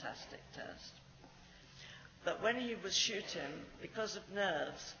fantastic test. But when he was shooting, because of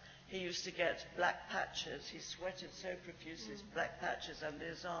nerves, he used to get black patches. He sweated so profusely, black patches under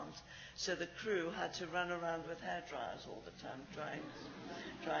his arms. So the crew had to run around with hairdryers all the time,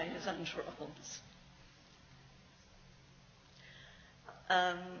 drying his underarms.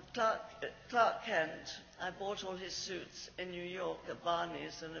 Clark Kent, I bought all his suits in New York at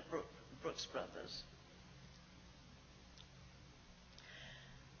Barney's and at Brooks Brothers.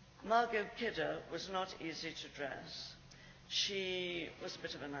 Margot Kidder was not easy to dress. She was a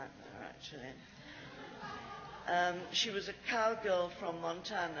bit of a nightmare, actually. She was a cowgirl from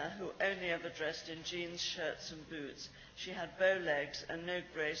Montana who only ever dressed in jeans, shirts, and boots. She had bow legs and no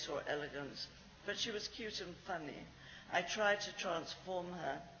grace or elegance, but she was cute and funny. I tried to transform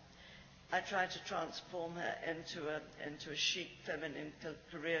her into a chic, feminine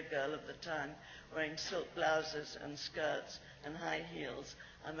career girl of the time, wearing silk blouses and skirts and high heels.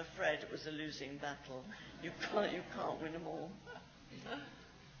 I'm afraid it was a losing battle. You can't win them all.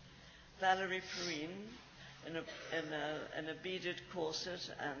 Valerie Perrine in a beaded corset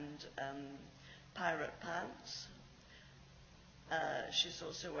and pirate pants. She's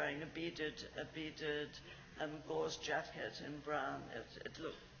also wearing a beaded gauze jacket in brown.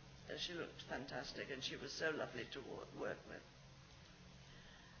 She looked fantastic, and she was so lovely to work with.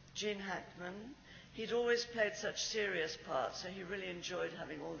 Gene Hackman, he'd always played such serious parts, so he really enjoyed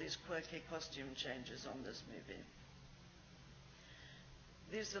having all these quirky costume changes on this movie.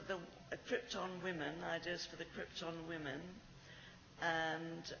 These are the Krypton women, ideas for the Krypton women,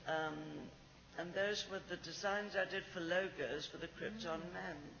 and those were the designs I did for logos for the Krypton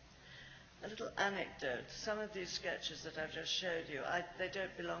men. A little anecdote, some of these sketches that I've just showed you, they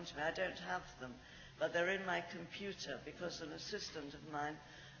don't belong to me, I don't have them, but they're in my computer because an assistant of mine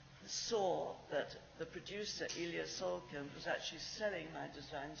saw that the producer, Ilya Solkin, was actually selling my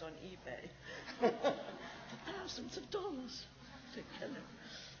designs on eBay for thousands of dollars to kill him.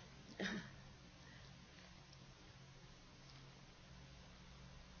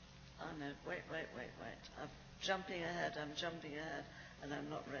 No, wait. I'm jumping ahead, and I'm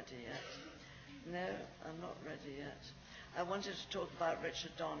not ready yet. No, I'm not ready yet. I wanted to talk about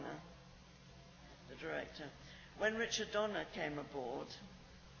Richard Donner, the director. When Richard Donner came aboard,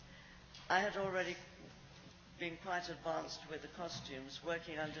 I had already been quite advanced with the costumes,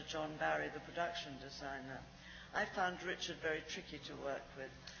 working under John Barry, the production designer. I found Richard very tricky to work with.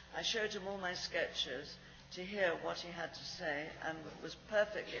 I showed him all my sketches to hear what he had to say and was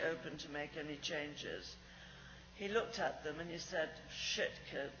perfectly open to make any changes. He looked at them and he said, "Shit,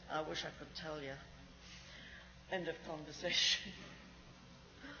 kid, I wish I could tell you." End of conversation.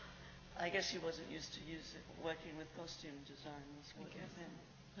 I guess he wasn't used to working with costume designers. What do you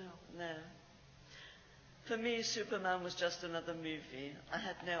think? No. For me, Superman was just another movie. I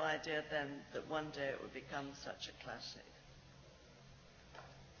had no idea then that one day it would become such a classic.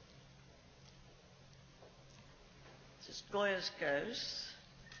 This is Goya's Ghost.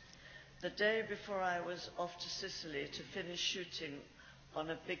 The day before I was off to Sicily to finish shooting on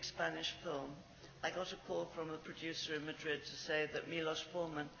a big Spanish film, I got a call from the producer in Madrid to say that Milos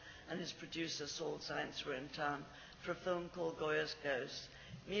Forman and his producer Saul Zaentz were in town for a film called Goya's Ghost.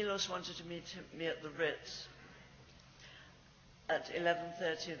 Milos wanted to meet me at the Ritz at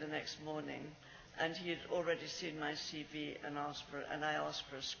 11:30 the next morning, and he had already seen my CV and I asked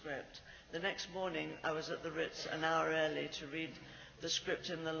for a script. The next morning, I was at the Ritz an hour early to read the script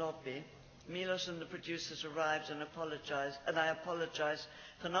in the lobby. Milos and the producers arrived and I apologized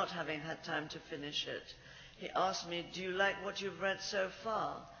for not having had time to finish it. He asked me, "Do you like what you've read so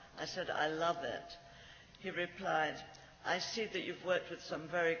far?" I said, "I love it." He replied, "I see that you've worked with some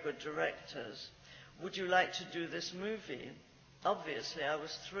very good directors. Would you like to do this movie?" Obviously, I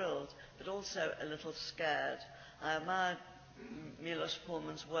was thrilled, but also a little scared. I admired Milos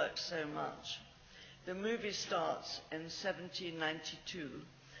Forman's work so much. The movie starts in 1792,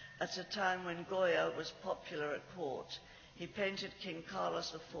 at a time when Goya was popular at court. He painted King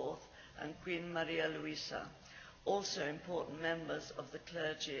Carlos IV and Queen Maria Luisa, also important members of the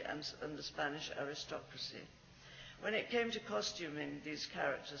clergy and the Spanish aristocracy. When it came to costuming these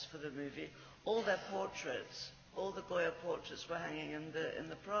characters for the movie, all their portraits, all the Goya portraits were hanging in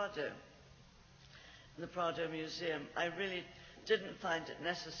the Prado Museum. I really didn't find it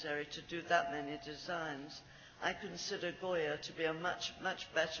necessary to do that many designs. I consider Goya to be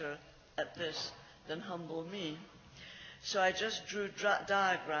much better at this than humble me. So I just drew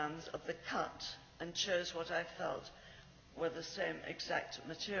diagrams of the cut and chose what I felt were the same exact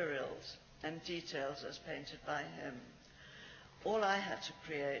materials and details as painted by him. All I had to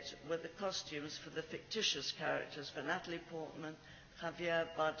create were the costumes for the fictitious characters, for Natalie Portman, Javier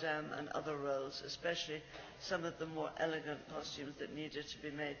Bardem and other roles, especially some of the more elegant costumes that needed to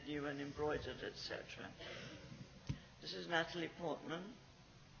be made new and embroidered, etc. This is Natalie Portman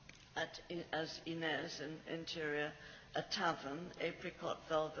as Inez in interior, a tavern, apricot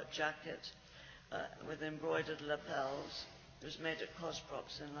velvet jacket with embroidered lapels. It was made at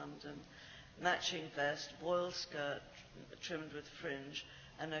Cosprops in London. Matching vest, boiled skirt trimmed with fringe,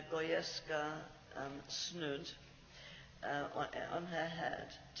 and a Goyesca snood on her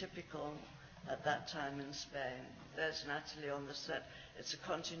head, typical at that time in Spain. There's Natalie on the set. It's a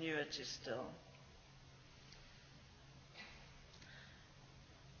continuity still.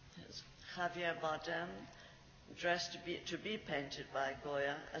 Here's Javier Bardem, dressed to be painted by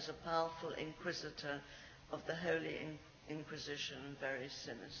Goya as a powerful inquisitor of the Holy Inquisition, very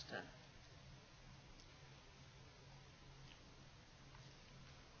sinister.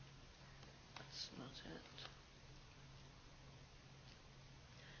 That's not it.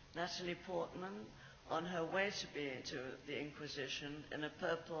 Natalie Portman, on her way to the Inquisition, in a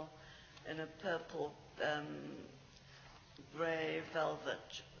purple grey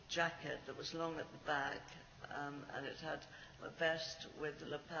velvet jacket that was long at the back, and it had a vest with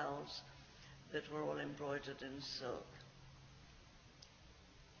lapels that were all embroidered in silk.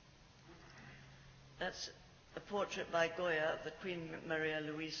 That's a portrait by Goya of the Queen Maria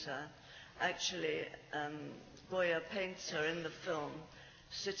Luisa. Actually, Goya paints her in the film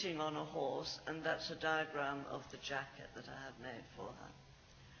sitting on a horse, and that's a diagram of the jacket that I had made for her.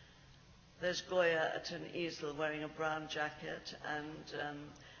 There's Goya at an easel wearing a brown jacket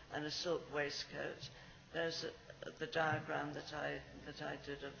and a silk waistcoat. There's the diagram that I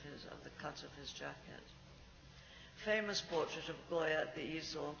did of the cut of his jacket. Famous portrait of Goya at the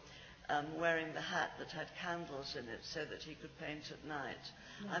easel, wearing the hat that had candles in it so that he could paint at night.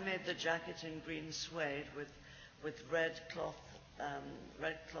 I made the jacket in green suede with red cloth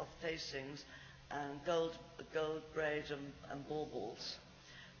facings and gold braid and baubles.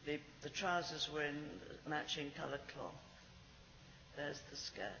 The trousers were in matching coloured cloth. There's the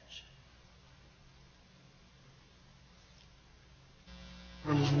sketch.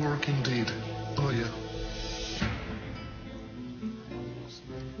 It was work indeed. Oh, yeah.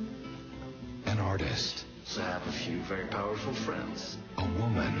 An artist. I have a few very powerful friends. A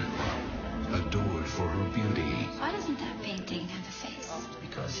woman. Adored for her beauty. Why doesn't that painting have a face?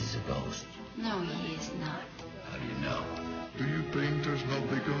 Because he's a ghost. No, he is not. How do you know? Do you painters not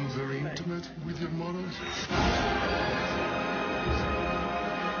become very intimate with your models?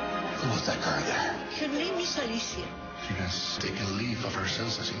 Who's that girl there? Her name is Alicia. She has taken leave of her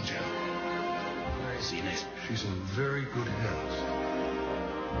senses in jail. Where is Inez? She's in very good hands.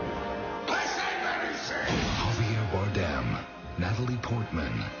 Javier Bardem. Natalie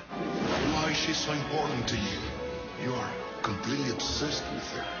Portman. Why is she so important to you? You're completely obsessed with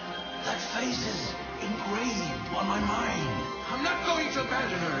her. That face is engraved on my mind. I'm not going to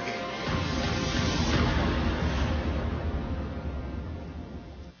abandon her again.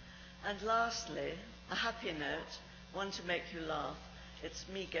 And lastly, a happy note, one to make you laugh. It's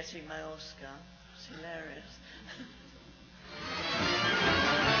me getting my Oscar. It's hilarious.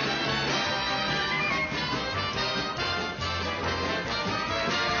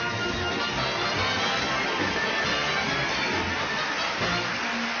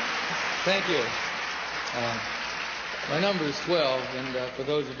 Thank you. My number is 12, and for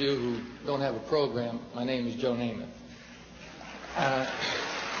those of you who don't have a program, my name is Joe Namath.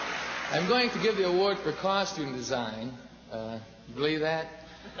 I'm going to give the award for costume design. You believe that?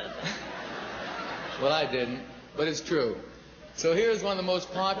 Well, I didn't, but it's true. So here's one of the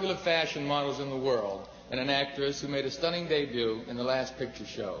most popular fashion models in the world, and an actress who made a stunning debut in the last picture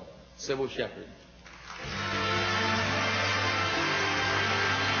show, Sybil Shepherd.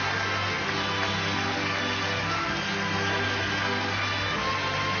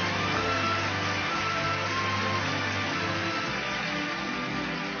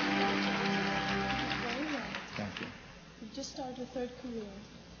 Just started your third career.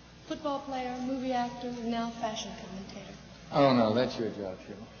 Football player, movie actor, and now fashion commentator. Oh, no, that's your job,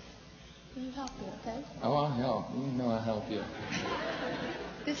 Sybil. Will you help me, okay? Oh, I'll help. You know I'll help you.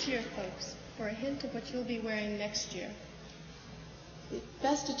 This year, folks, for a hint of what you'll be wearing next year. The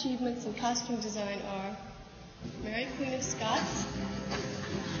best achievements in costume design are Mary Queen of Scots,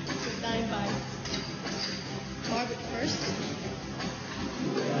 designed by Margaret First.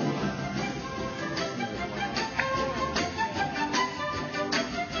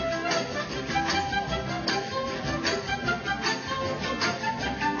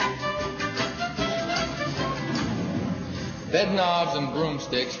 Bed knobs and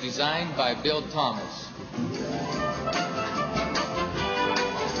broomsticks designed by Bill Thomas.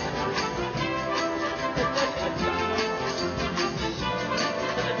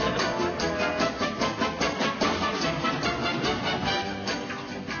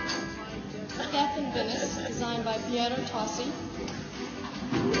 Captain Venice, designed by Piero Tossi.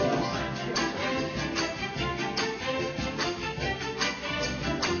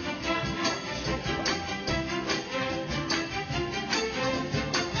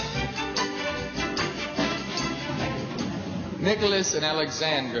 Nicholas and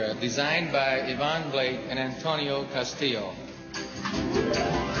Alexandria, designed by Yvonne Blake and Antonio Castillo.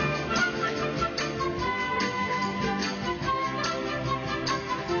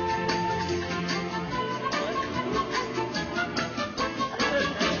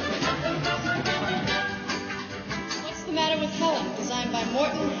 What's the Matter with Helen, designed by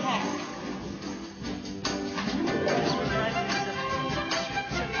Morton Hack.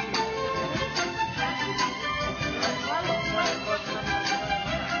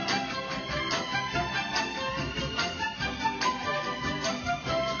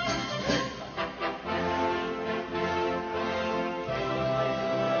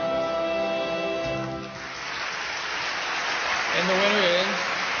 And the winner is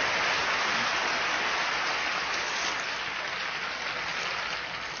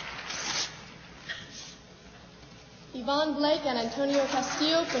Yvonne Blake and Antonio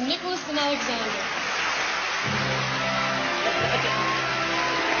Castillo for Nicholas and Alexandria.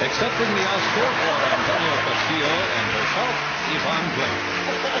 Accepting the Oscar for Antonio Castillo and herself, Yvonne Blake.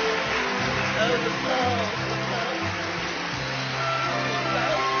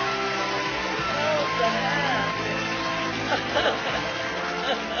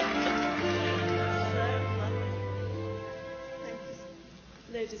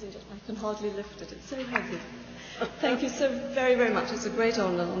 Ladies and gentlemen, I can hardly lift it. It's so heavy. Thank you so very, very much. It's a great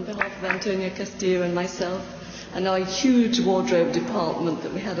honor on behalf of Antonio Castillo and myself and our huge wardrobe department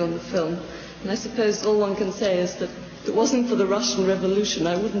that we had on the film. And I suppose all one can say is that if it wasn't for the Russian Revolution,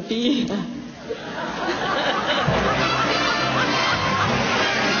 I wouldn't be here.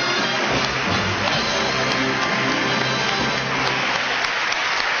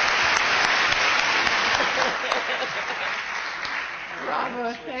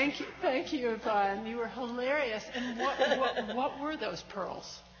 Well, thank you, Yvonne. You were hilarious. And what were those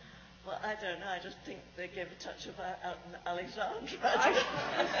pearls? Well, I don't know. I just think they gave a touch of Alexandria.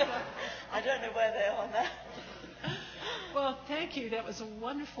 I don't know where they are now. Well, thank you. That was a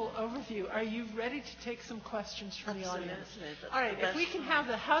wonderful overview. Are you ready to take some questions from the audience? Absolutely. All right. If we can have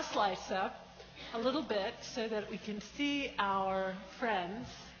the house lights up a little bit so that we can see our friends.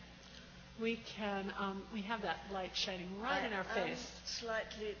 We have that light shining right in our face. I'm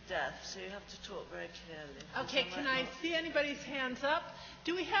slightly deaf, so you have to talk very clearly. Okay, can I see anybody's hands up?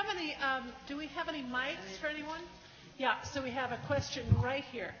 Do we have any mics for anyone? Yeah, so we have a question right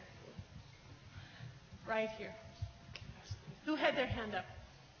here. Right here. Who had their hand up?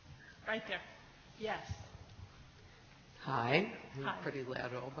 Right there. Yes. Hi. I'm pretty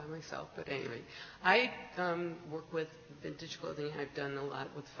loud all by myself, but anyway. I work with vintage clothing. I've done a lot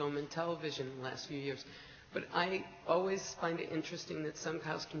with film and television in the last few years. But I always find it interesting that some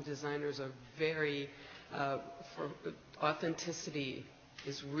costume designers are very, for authenticity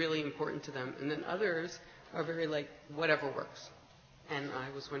is really important to them. And then others are very like, whatever works. And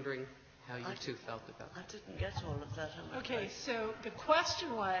I was wondering how you two felt about that. I didn't get all of that. Okay, so the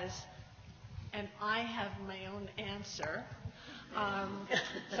question was, and I have my own answer,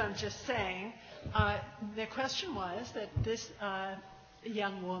 so I'm just saying, the question was that this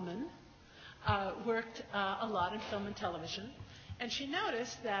young woman worked a lot in film and television, and she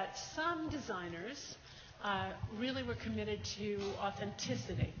noticed that some designers really were committed to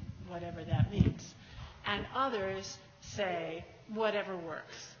authenticity, whatever that means, and others say, whatever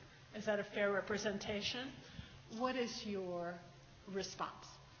works. Is that a fair representation? What is your response?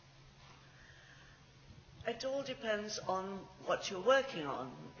 It all depends on what you're working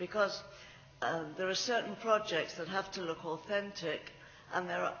on, because there are certain projects that have to look authentic, and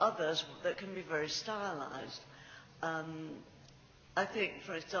there are others that can be very stylized. I think,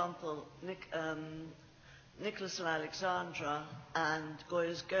 for example, Nicholas and Alexandra and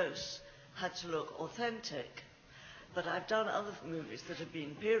Goya's Ghosts had to look authentic. But I've done other movies that have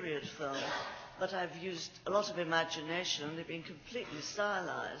been period films, but I've used a lot of imagination, and they've been completely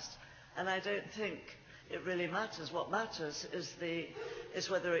stylized. And I don't think it really matters. What matters is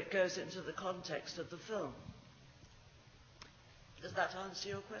whether it goes into the context of the film. Does that answer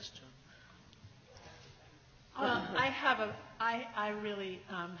your question? I really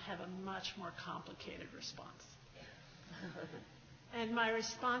have a much more complicated response. And my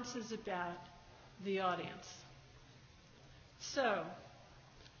response is about the audience. So,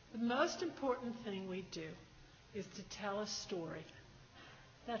 the most important thing we do is to tell a story.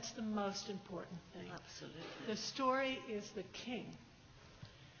 That's the most important thing. Absolutely. The story is the king.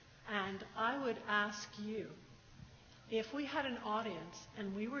 And I would ask you, if we had an audience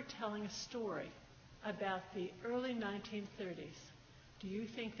and we were telling a story about the early 1930s, do you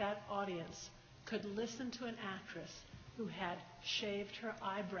think that audience could listen to an actress who had shaved her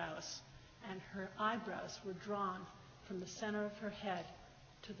eyebrows and her eyebrows were drawn from the center of her head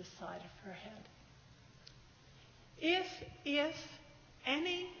to the side of her head? If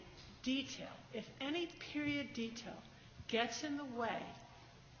any detail, if any period detail gets in the way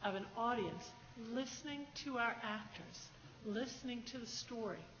of an audience listening to our actors, listening to the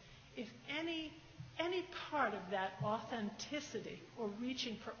story, if any part of that authenticity or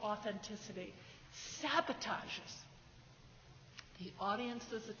reaching for authenticity sabotages the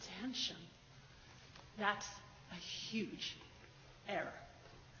audience's attention, that's a huge error.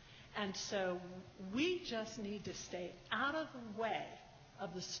 And so we just need to stay out of the way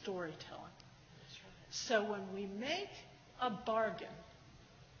of the storytelling. So when we make a bargain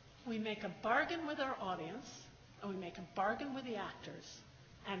with our audience, and we make a bargain with the actors,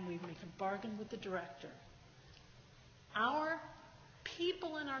 and we make a bargain with the director. Our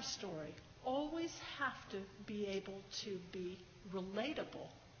people in our story always have to be able to be relatable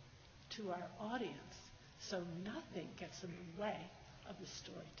to our audience, so nothing gets in the way of the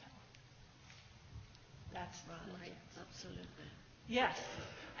storytelling. That's my answer. Absolutely. Yes.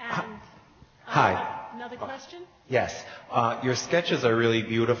 And Hi. Another question? Yes. Your sketches are really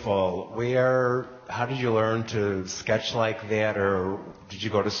beautiful. How did you learn to sketch like that, or did you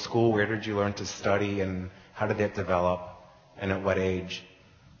go to school? Where did you learn to study, and how did that develop, and at what age?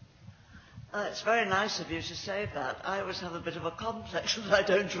 It's very nice of you to say that. I always have a bit of a complex that I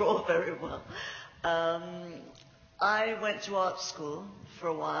don't draw very well. I went to art school for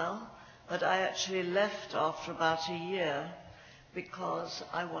a while, but I actually left after about a year because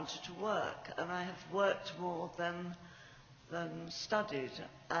I wanted to work, and I have worked more than studied.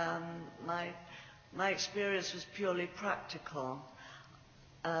 My experience was purely practical.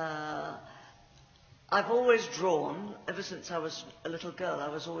 I've always drawn, ever since I was a little girl, I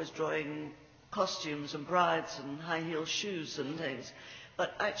was always drawing costumes and brides and high-heel shoes and things.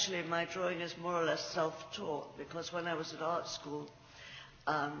 But actually my drawing is more or less self-taught, because when I was at art school,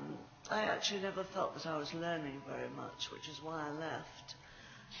 I actually never felt that I was learning very much, which is why I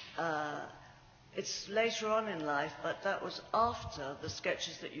left. It's later on in life, but that was after the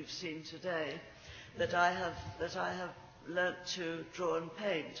sketches that you've seen today that I have learnt to draw and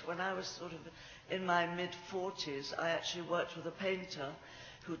paint. When I was sort of in my mid-40s, I actually worked with a painter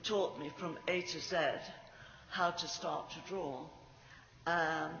who taught me from A to Z how to start to draw.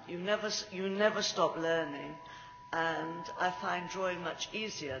 You never stop learning, and I find drawing much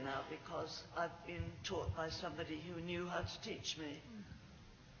easier now because I've been taught by somebody who knew how to teach me.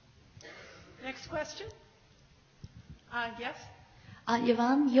 Next question? Yes?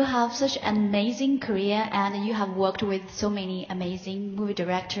 Yvonne, you have such an amazing career, and you have worked with so many amazing movie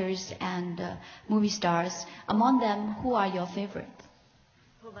directors and movie stars. Among them, who are your favorites?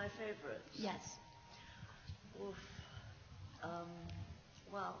 Who are my favorites? Yes. Oof.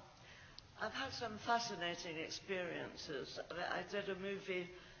 Well, I've had some fascinating experiences. I did a movie,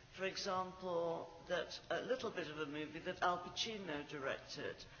 for example, a little bit of a movie that Al Pacino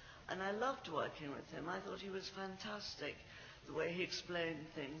directed, and I loved working with him. I thought he was fantastic, the way he explained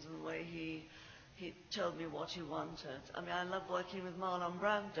things and the way he told me what he wanted. I mean, I love working with Marlon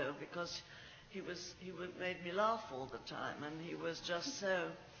Brando because he made me laugh all the time, and he was just so,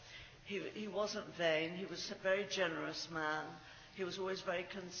 he wasn't vain, he was a very generous man. He was always very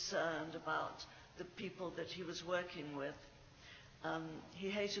concerned about the people that he was working with. He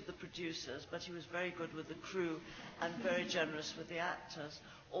hated the producers, but he was very good with the crew and very generous with the actors.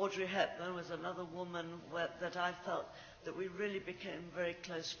 Audrey Hepburn was another woman that I felt that we really became very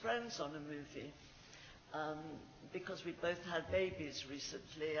close friends on a movie, because we both had babies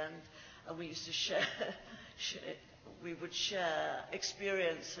recently, and we used to share, we would share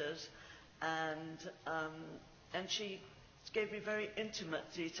experiences, and she gave me very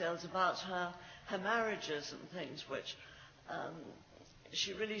intimate details about her marriages and things, which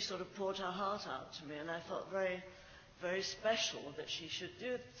she really sort of poured her heart out to me, and I felt very, very special that she should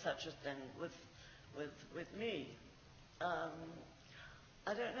do such a thing with me.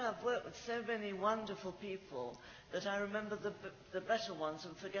 I don't know, I've worked with so many wonderful people that I remember the better ones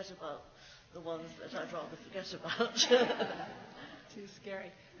and forget about the ones that I'd rather forget about. Too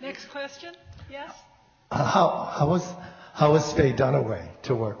scary. Next question? Yes? How was Faye Dunaway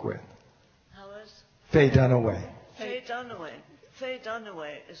to work with? How was? Faye Dunaway. Faye Dunaway. Faye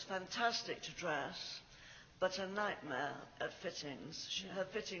Dunaway is fantastic to dress, but a nightmare at fittings. Her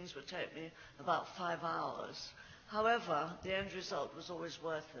fittings would take me about 5 hours. However, the end result was always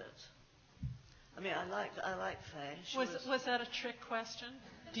worth it. I mean, I like Faye. Was that a trick question?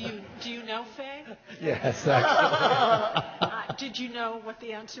 Do you know Faye? Yes, actually. Did you know what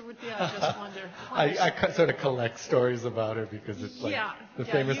the answer would be? I just wonder. I sort of collect stories about her because it's like the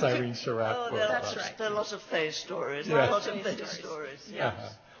famous Irene Sharaff book. That's right. There are lots of Faye stories. Yeah. Lots of Faye stories.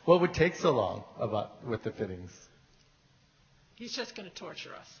 Yes. What would take so long with the fittings? He's just going to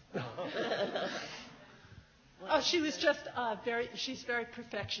torture us. She was just she's very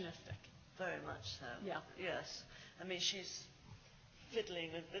perfectionistic. Very much so. Yeah. Yes. I mean, she's fiddling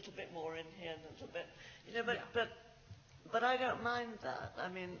a little bit more in here and a little bit, but I don't mind that. I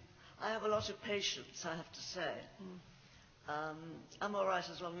mean, I have a lot of patience, I have to say. I'm all right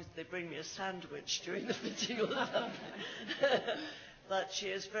as long as they bring me a sandwich during the fitting or something. But she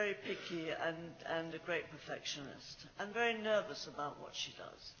is very picky and a great perfectionist, and very nervous about what she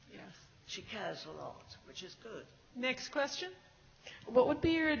does. Yes. She cares a lot, which is good. Next question? What would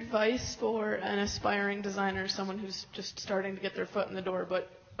be your advice for an aspiring designer, someone who's just starting to get their foot in the door but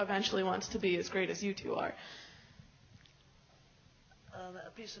eventually wants to be as great as you two are?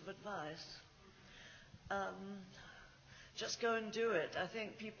 A piece of advice. Just go and do it. I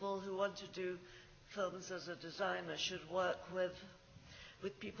think people who want to do films as a designer should work with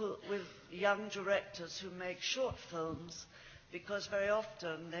people, with young directors who make short films, because very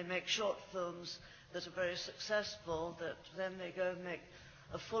often they make short films that are very successful, that then they go and make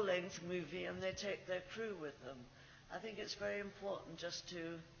a full-length movie and they take their crew with them. I think it's very important just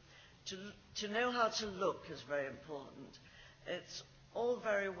to know how to look is very important. It's all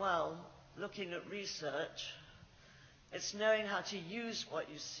very well looking at research. It's knowing how to use what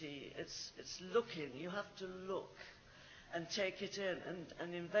you see. It's looking. You have to look and take it in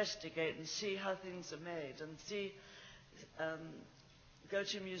and investigate and see how things are made and see. Go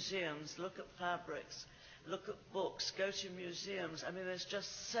to museums, look at fabrics, look at books, go to museums. I mean, there's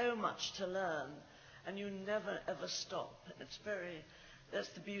just so much to learn, and you never ever stop. That's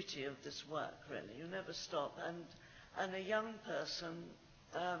the beauty of this work, really. You never stop. And a young person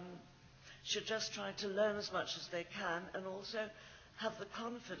should just try to learn as much as they can and also have the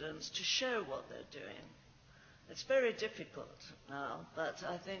confidence to show what they're doing. It's very difficult now, but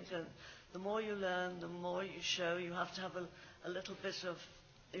I think the more you learn, the more you show. You have to have a little bit of,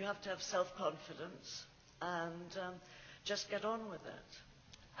 you have to have self-confidence and just get on with it.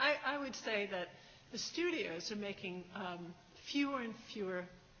 I would say that the studios are making fewer and fewer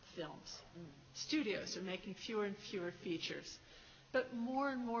films. Studios are making fewer and fewer features, but more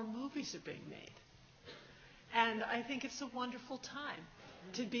and more movies are being made. And I think it's a wonderful time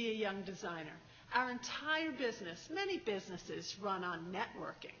to be a young designer. Our entire business, many businesses run on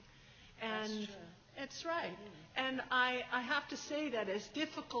networking. And that's true. It's right. And I have to say that as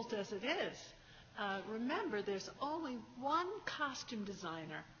difficult as it is, remember there's only one costume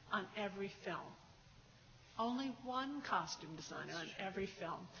designer on every film. Only one costume designer on every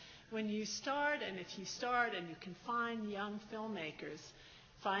film. When you start, and if you start and you can find young filmmakers,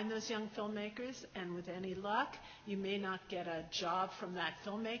 find those young filmmakers, and with any luck, you may not get a job from that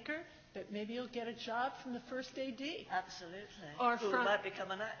filmmaker, but maybe you'll get a job from the first AD. Absolutely. Or who from might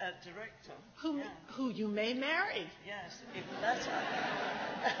become a director. Who you may marry. Yes, even better.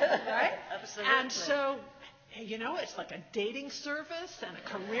 Right? Absolutely. And so, you know, it's like a dating service and a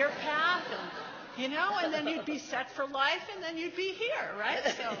career path, and, and then you'd be set for life, and then you'd be here, right?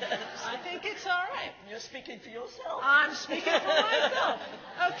 So I think it's all right. You're speaking for yourself. I'm speaking for myself.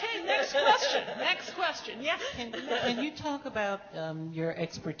 Okay, next question. Next question. Yes? Can you talk about your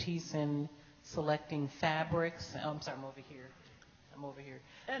expertise in selecting fabrics? Oh, I'm sorry, I'm over here.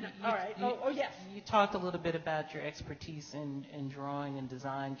 And, all right. Yes. You talked a little bit about your expertise in drawing and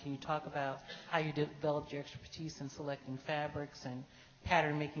design. Can you talk about how you developed your expertise in selecting fabrics and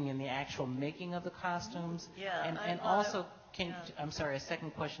pattern making in the actual making of the costumes? Yeah. And also, I'm sorry, a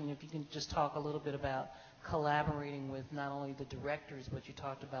second question, if you can just talk a little bit about collaborating with not only the directors, but you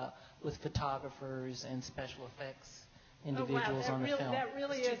talked about with photographers and special effects individuals on the film. That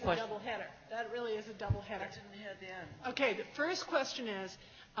really is a double header. That really is a double header. I didn't hear the end. Okay, the first question is,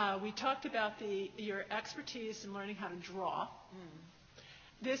 we talked about your expertise in learning how to draw.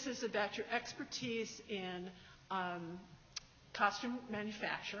 This is about your expertise in costume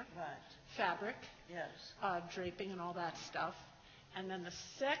manufacture, fabric, draping and all that stuff. And then the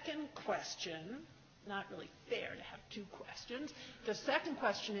second question, not really fair to have two questions. The second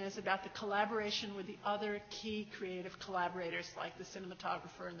question is about the collaboration with the other key creative collaborators like the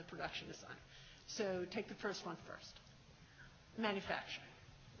cinematographer and the production designer. So take the first one first. Manufacturing.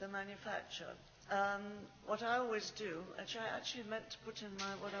 The manufacture. What I always do, which I actually meant to put in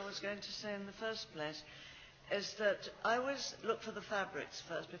what I was going to say in the first place, is that I always look for the fabrics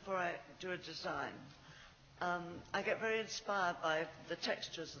first before I do a design. I get very inspired by the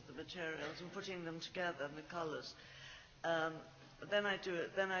textures of the materials and putting them together and the colours. Then I do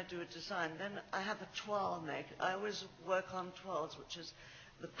a design. Then I have a toile made. I always work on toiles, which is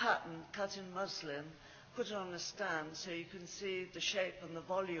the pattern cut in muslin, put on a stand so you can see the shape and the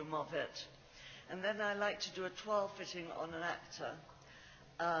volume of it. And then I like to do a toile fitting on an actor.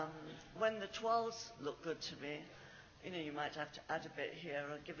 When the toiles look good to me, you might have to add a bit here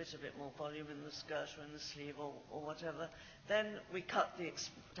or give it a bit more volume in the skirt or in the sleeve or whatever. Then we cut the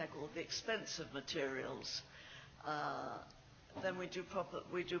expensive materials. Then we do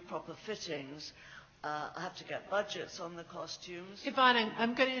proper fittings. I have to get budgets on the costumes. Yvonne,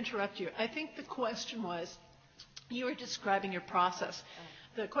 I'm going to interrupt you. I think the question was, you were describing your process.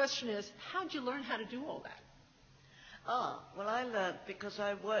 The question is, how did you learn how to do all that? Well, I learned because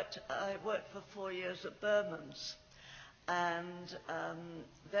I worked for 4 years at Berman's. And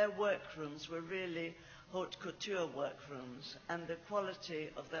their workrooms were really haute couture workrooms, and the quality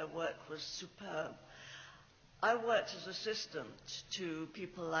of their work was superb. I worked as assistant to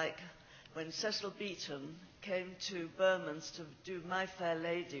people like when Cecil Beaton came to Berman's to do My Fair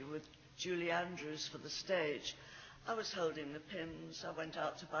Lady with Julie Andrews for the stage. I was holding the pins, I went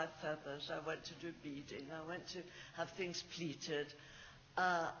out to buy feathers, I went to do beading, I went to have things pleated.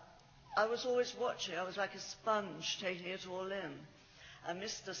 I was always watching. I was like a sponge taking it all in. And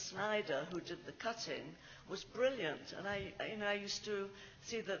Mr. Snyder, who did the cutting, was brilliant. And I used to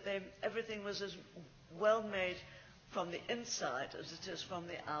see that everything was as well made from the inside as it is from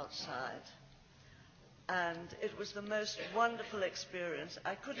the outside. And it was the most wonderful experience.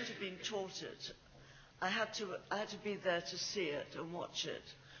 I couldn't have been taught it. I had to be there to see it and watch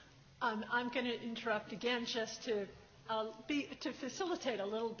it. I'm going to interrupt again just to facilitate a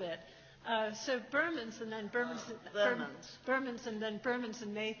little bit. So Berman's and then Berman's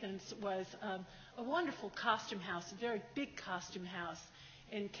and Nathan's was a wonderful costume house, a very big costume house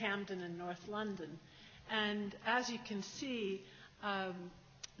in Camden and North London. And as you can see,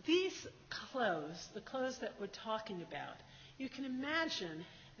 these clothes, the clothes that we're talking about, you can imagine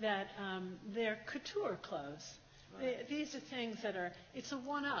that they're couture clothes. Right. These are things that are, it's a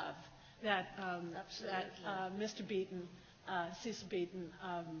one-of that Mr. Beaton, Cecil Beaton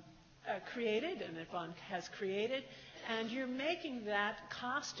created and Yvonne has created. And you're making that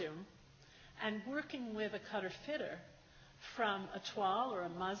costume and working with a cutter-fitter from a toile or a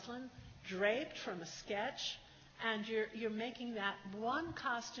muslin, draped from a sketch, and you're making that one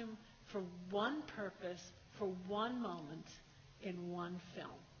costume for one purpose, for one moment, in one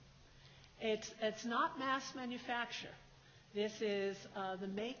film. It's not mass manufacture. This is the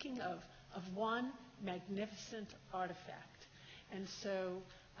making of one magnificent artifact. And so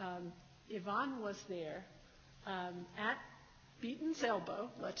Yvonne was there at Beaton's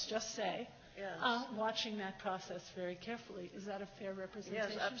elbow, let's just say, yes. Watching that process very carefully. Is that a fair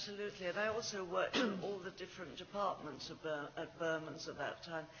representation? Yes, absolutely. And I also worked in all the different departments at Berman's at that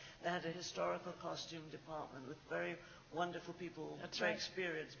time. They had a historical costume department with very wonderful people, very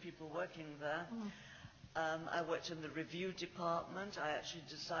experienced people working there. I worked in the review department. I actually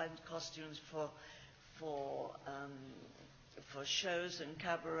designed costumes for shows and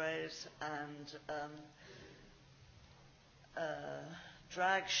cabarets and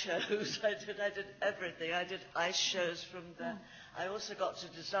drag shows. I did everything. I did ice shows from there. I also got to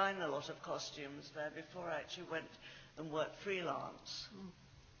design a lot of costumes there before I actually went and worked freelance.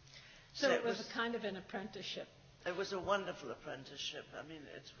 So it was a kind of an apprenticeship. It was a wonderful apprenticeship. I mean,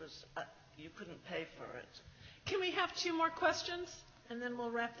 it was, you couldn't pay for it. Can we have 2 more questions, and then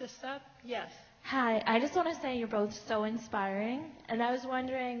we'll wrap this up? Yes. Hi, I just want to say you're both so inspiring, and I was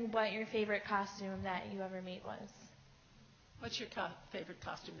wondering what your favorite costume that you ever made was. What's your favorite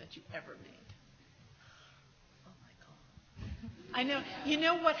costume that you ever made? Oh, my God. I know. You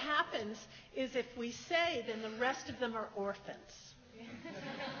know what happens is if we say, then the rest of them are orphans.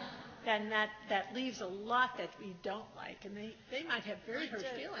 Then that leaves a lot that we don't like, and they might have very hurt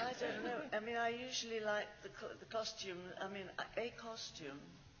feelings. I don't know. I mean, I usually like the costume. I mean, a costume,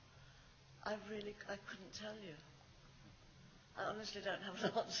 I couldn't tell you. I honestly don't have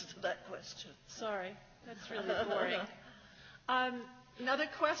an answer to that question. Sorry, that's really boring. Another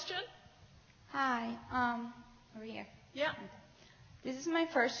question? Hi, over here. Yeah. This is my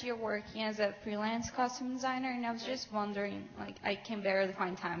first year working as a freelance costume designer, and I was just wondering, like, I can barely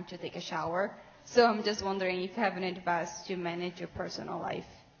find time to take a shower, so I'm just wondering if you have any advice to manage your personal life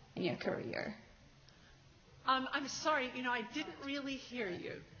and your career. I'm sorry, I didn't really hear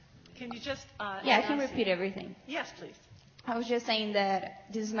you. Can you just... yeah, I can repeat everything. Yes, please. I was just saying that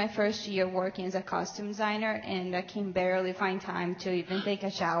this is my first year working as a costume designer, and I can barely find time to even take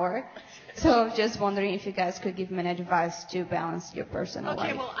a shower. So I was just wondering if you guys could give me an advice to balance your personal life.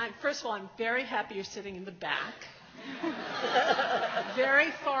 Okay, well, first of all, I'm very happy you're sitting in the back,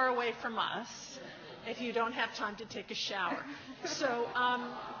 very far away from us, if you don't have time to take a shower. So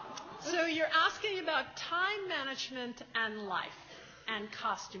you're asking about time management and life and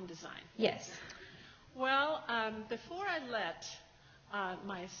costume design. Yes. Well, before I let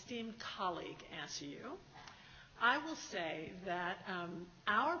my esteemed colleague answer you, I will say that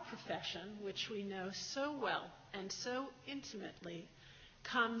our profession, which we know so well and so intimately,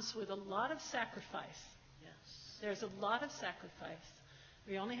 comes with a lot of sacrifice. Yes. There's a lot of sacrifice.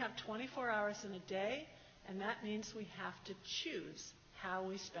 We only have 24 hours in a day, and that means we have to choose how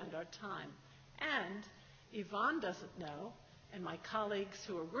we spend our time. And Yvonne doesn't know, and my colleagues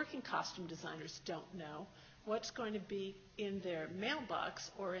who are working costume designers don't know, what's going to be in their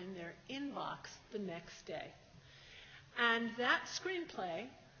mailbox or in their inbox the next day. And that screenplay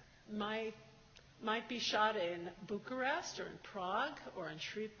might be shot in Bucharest or in Prague or in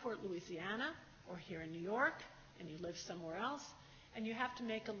Shreveport, Louisiana, or here in New York, and you live somewhere else, and you have to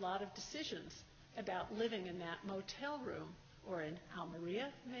make a lot of decisions about living in that motel room or in Almeria,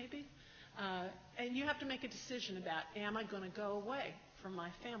 maybe. And you have to make a decision about, am I going to go away from my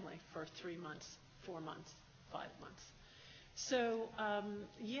family for 3 months, 4 months, 5 months? So,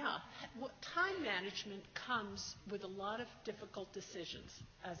 time management comes with a lot of difficult decisions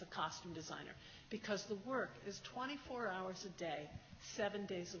as a costume designer because the work is 24 hours a day, 7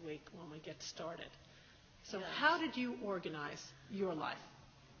 days a week when we get started. So how did you organize your life?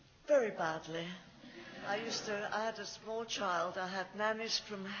 Very badly. I had a small child. I had nannies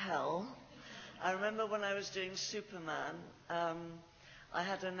from hell. I remember when I was doing Superman, I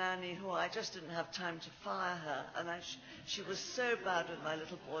had a nanny who I just didn't have time to fire her, and she was so bad with my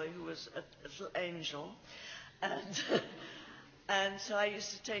little boy, who was a little angel, and so I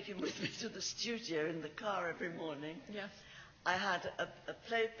used to take him with me to the studio in the car every morning. Yes. I had a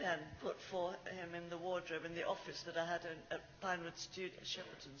playpen put for him in the wardrobe in the office that I had at Pinewood Studio,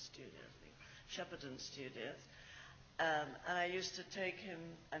 Shepperton Studios. And I used to take him,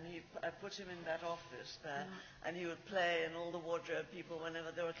 and I put him in that office there, and he would play, and all the wardrobe people,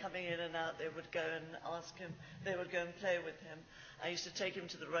 whenever they were coming in and out, they would go and ask him, they would go and play with him. I used to take him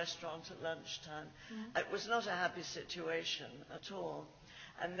to the restaurant at lunchtime. It was not a happy situation at all.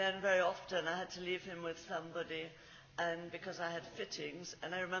 And then very often I had to leave him with somebody, and because I had fittings,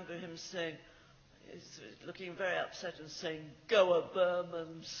 and I remember him saying, he's looking very upset and saying, "Goa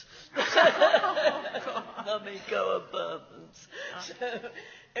Burmans." Mummy, Goa Burmans. So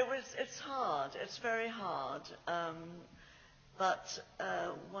it's hard. It's very hard. But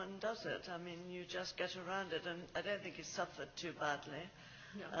one does it. I mean, you just get around it. And I don't think he's suffered too badly.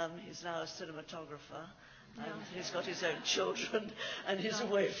 No. He's now a cinematographer. And he's got his own children, and he's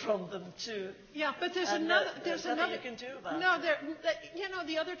away from them too. Yeah, but there's and another. There's nothing you can do about it. No,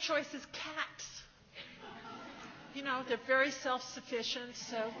 the other choice is cats. You know, they're very self-sufficient,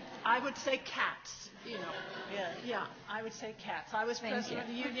 so I would say cats. You know. Yeah, I would say cats. I was president of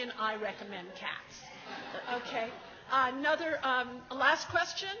the union. I recommend cats. Okay. Another last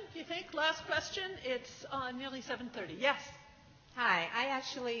question. Do you think last question? It's nearly 7:30. Yes. Hi, I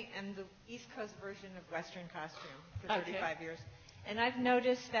actually am the East Coast version of Western costume for 35 years. And I've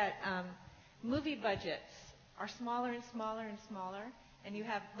noticed that movie budgets are smaller and smaller and smaller, and you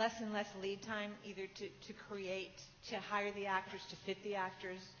have less and less lead time either to create, to hire the actors, to fit the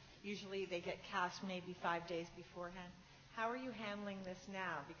actors. Usually they get cast maybe 5 days beforehand. How are you handling this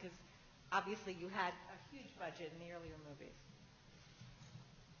now? Because obviously you had a huge budget in the earlier movies.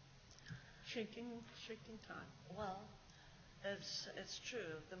 Shrinking time. Well, it's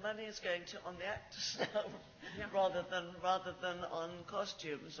true. The money is going on the actors now, rather than on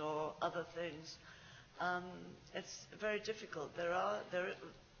costumes or other things. It's very difficult.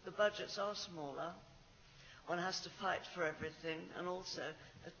 The budgets are smaller. One has to fight for everything, and also,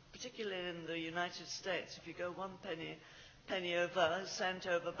 particularly in the United States, if you go one penny over, cent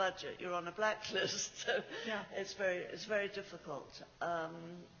over budget, you're on a blacklist. So it's very difficult.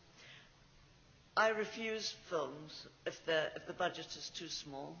 I refuse films if the budget is too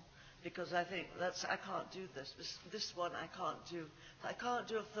small, because I think I can't do this. This one I can't do. If I can't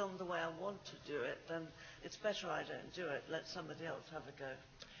do a film the way I want to do it, then it's better I don't do it. Let somebody else have a go.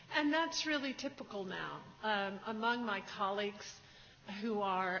 And that's really typical now. Among my colleagues who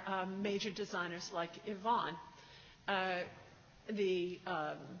are major designers like Yvonne,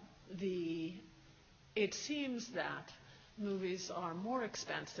 it seems that movies are more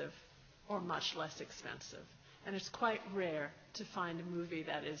expensive or much less expensive. And it's quite rare to find a movie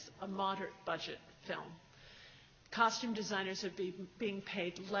that is a moderate budget film. Costume designers are being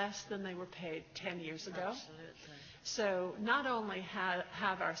paid less than they were paid 10 years ago. Absolutely. So not only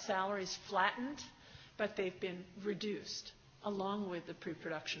have our salaries flattened, but they've been reduced along with the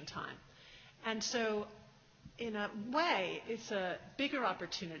pre-production time. And so in a way, it's a bigger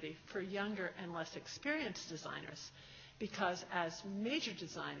opportunity for younger and less experienced designers, because as major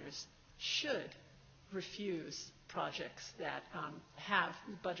designers should refuse projects that have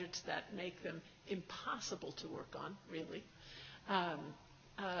budgets that make them impossible to work on, really.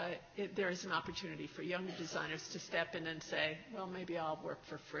 There is an opportunity for younger designers to step in and say, well, maybe I'll work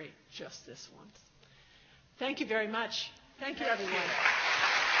for free just this once. Thank you very much. Thank you, everyone.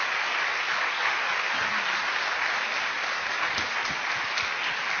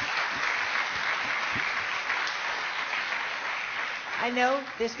 I know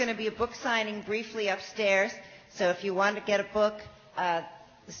there's going to be a book signing briefly upstairs, so if you want to get a book, the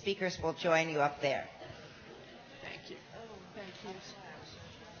speakers will join you up there. Thank you. Oh, thank you.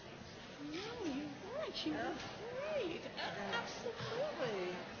 No, you weren't. You were great.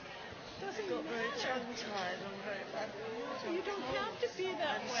 Absolutely. Doesn't got very tongue-tied and very bad. You don't have to be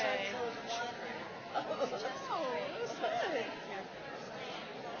that way. No, it was good.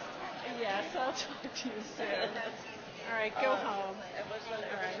 Yes, I'll talk to you soon. All right, go home. All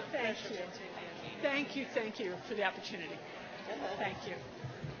right, thank you. Thank you for the opportunity. Thank you.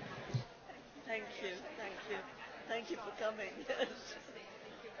 Thank you. Thank you for coming.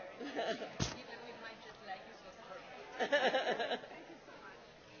 Yes.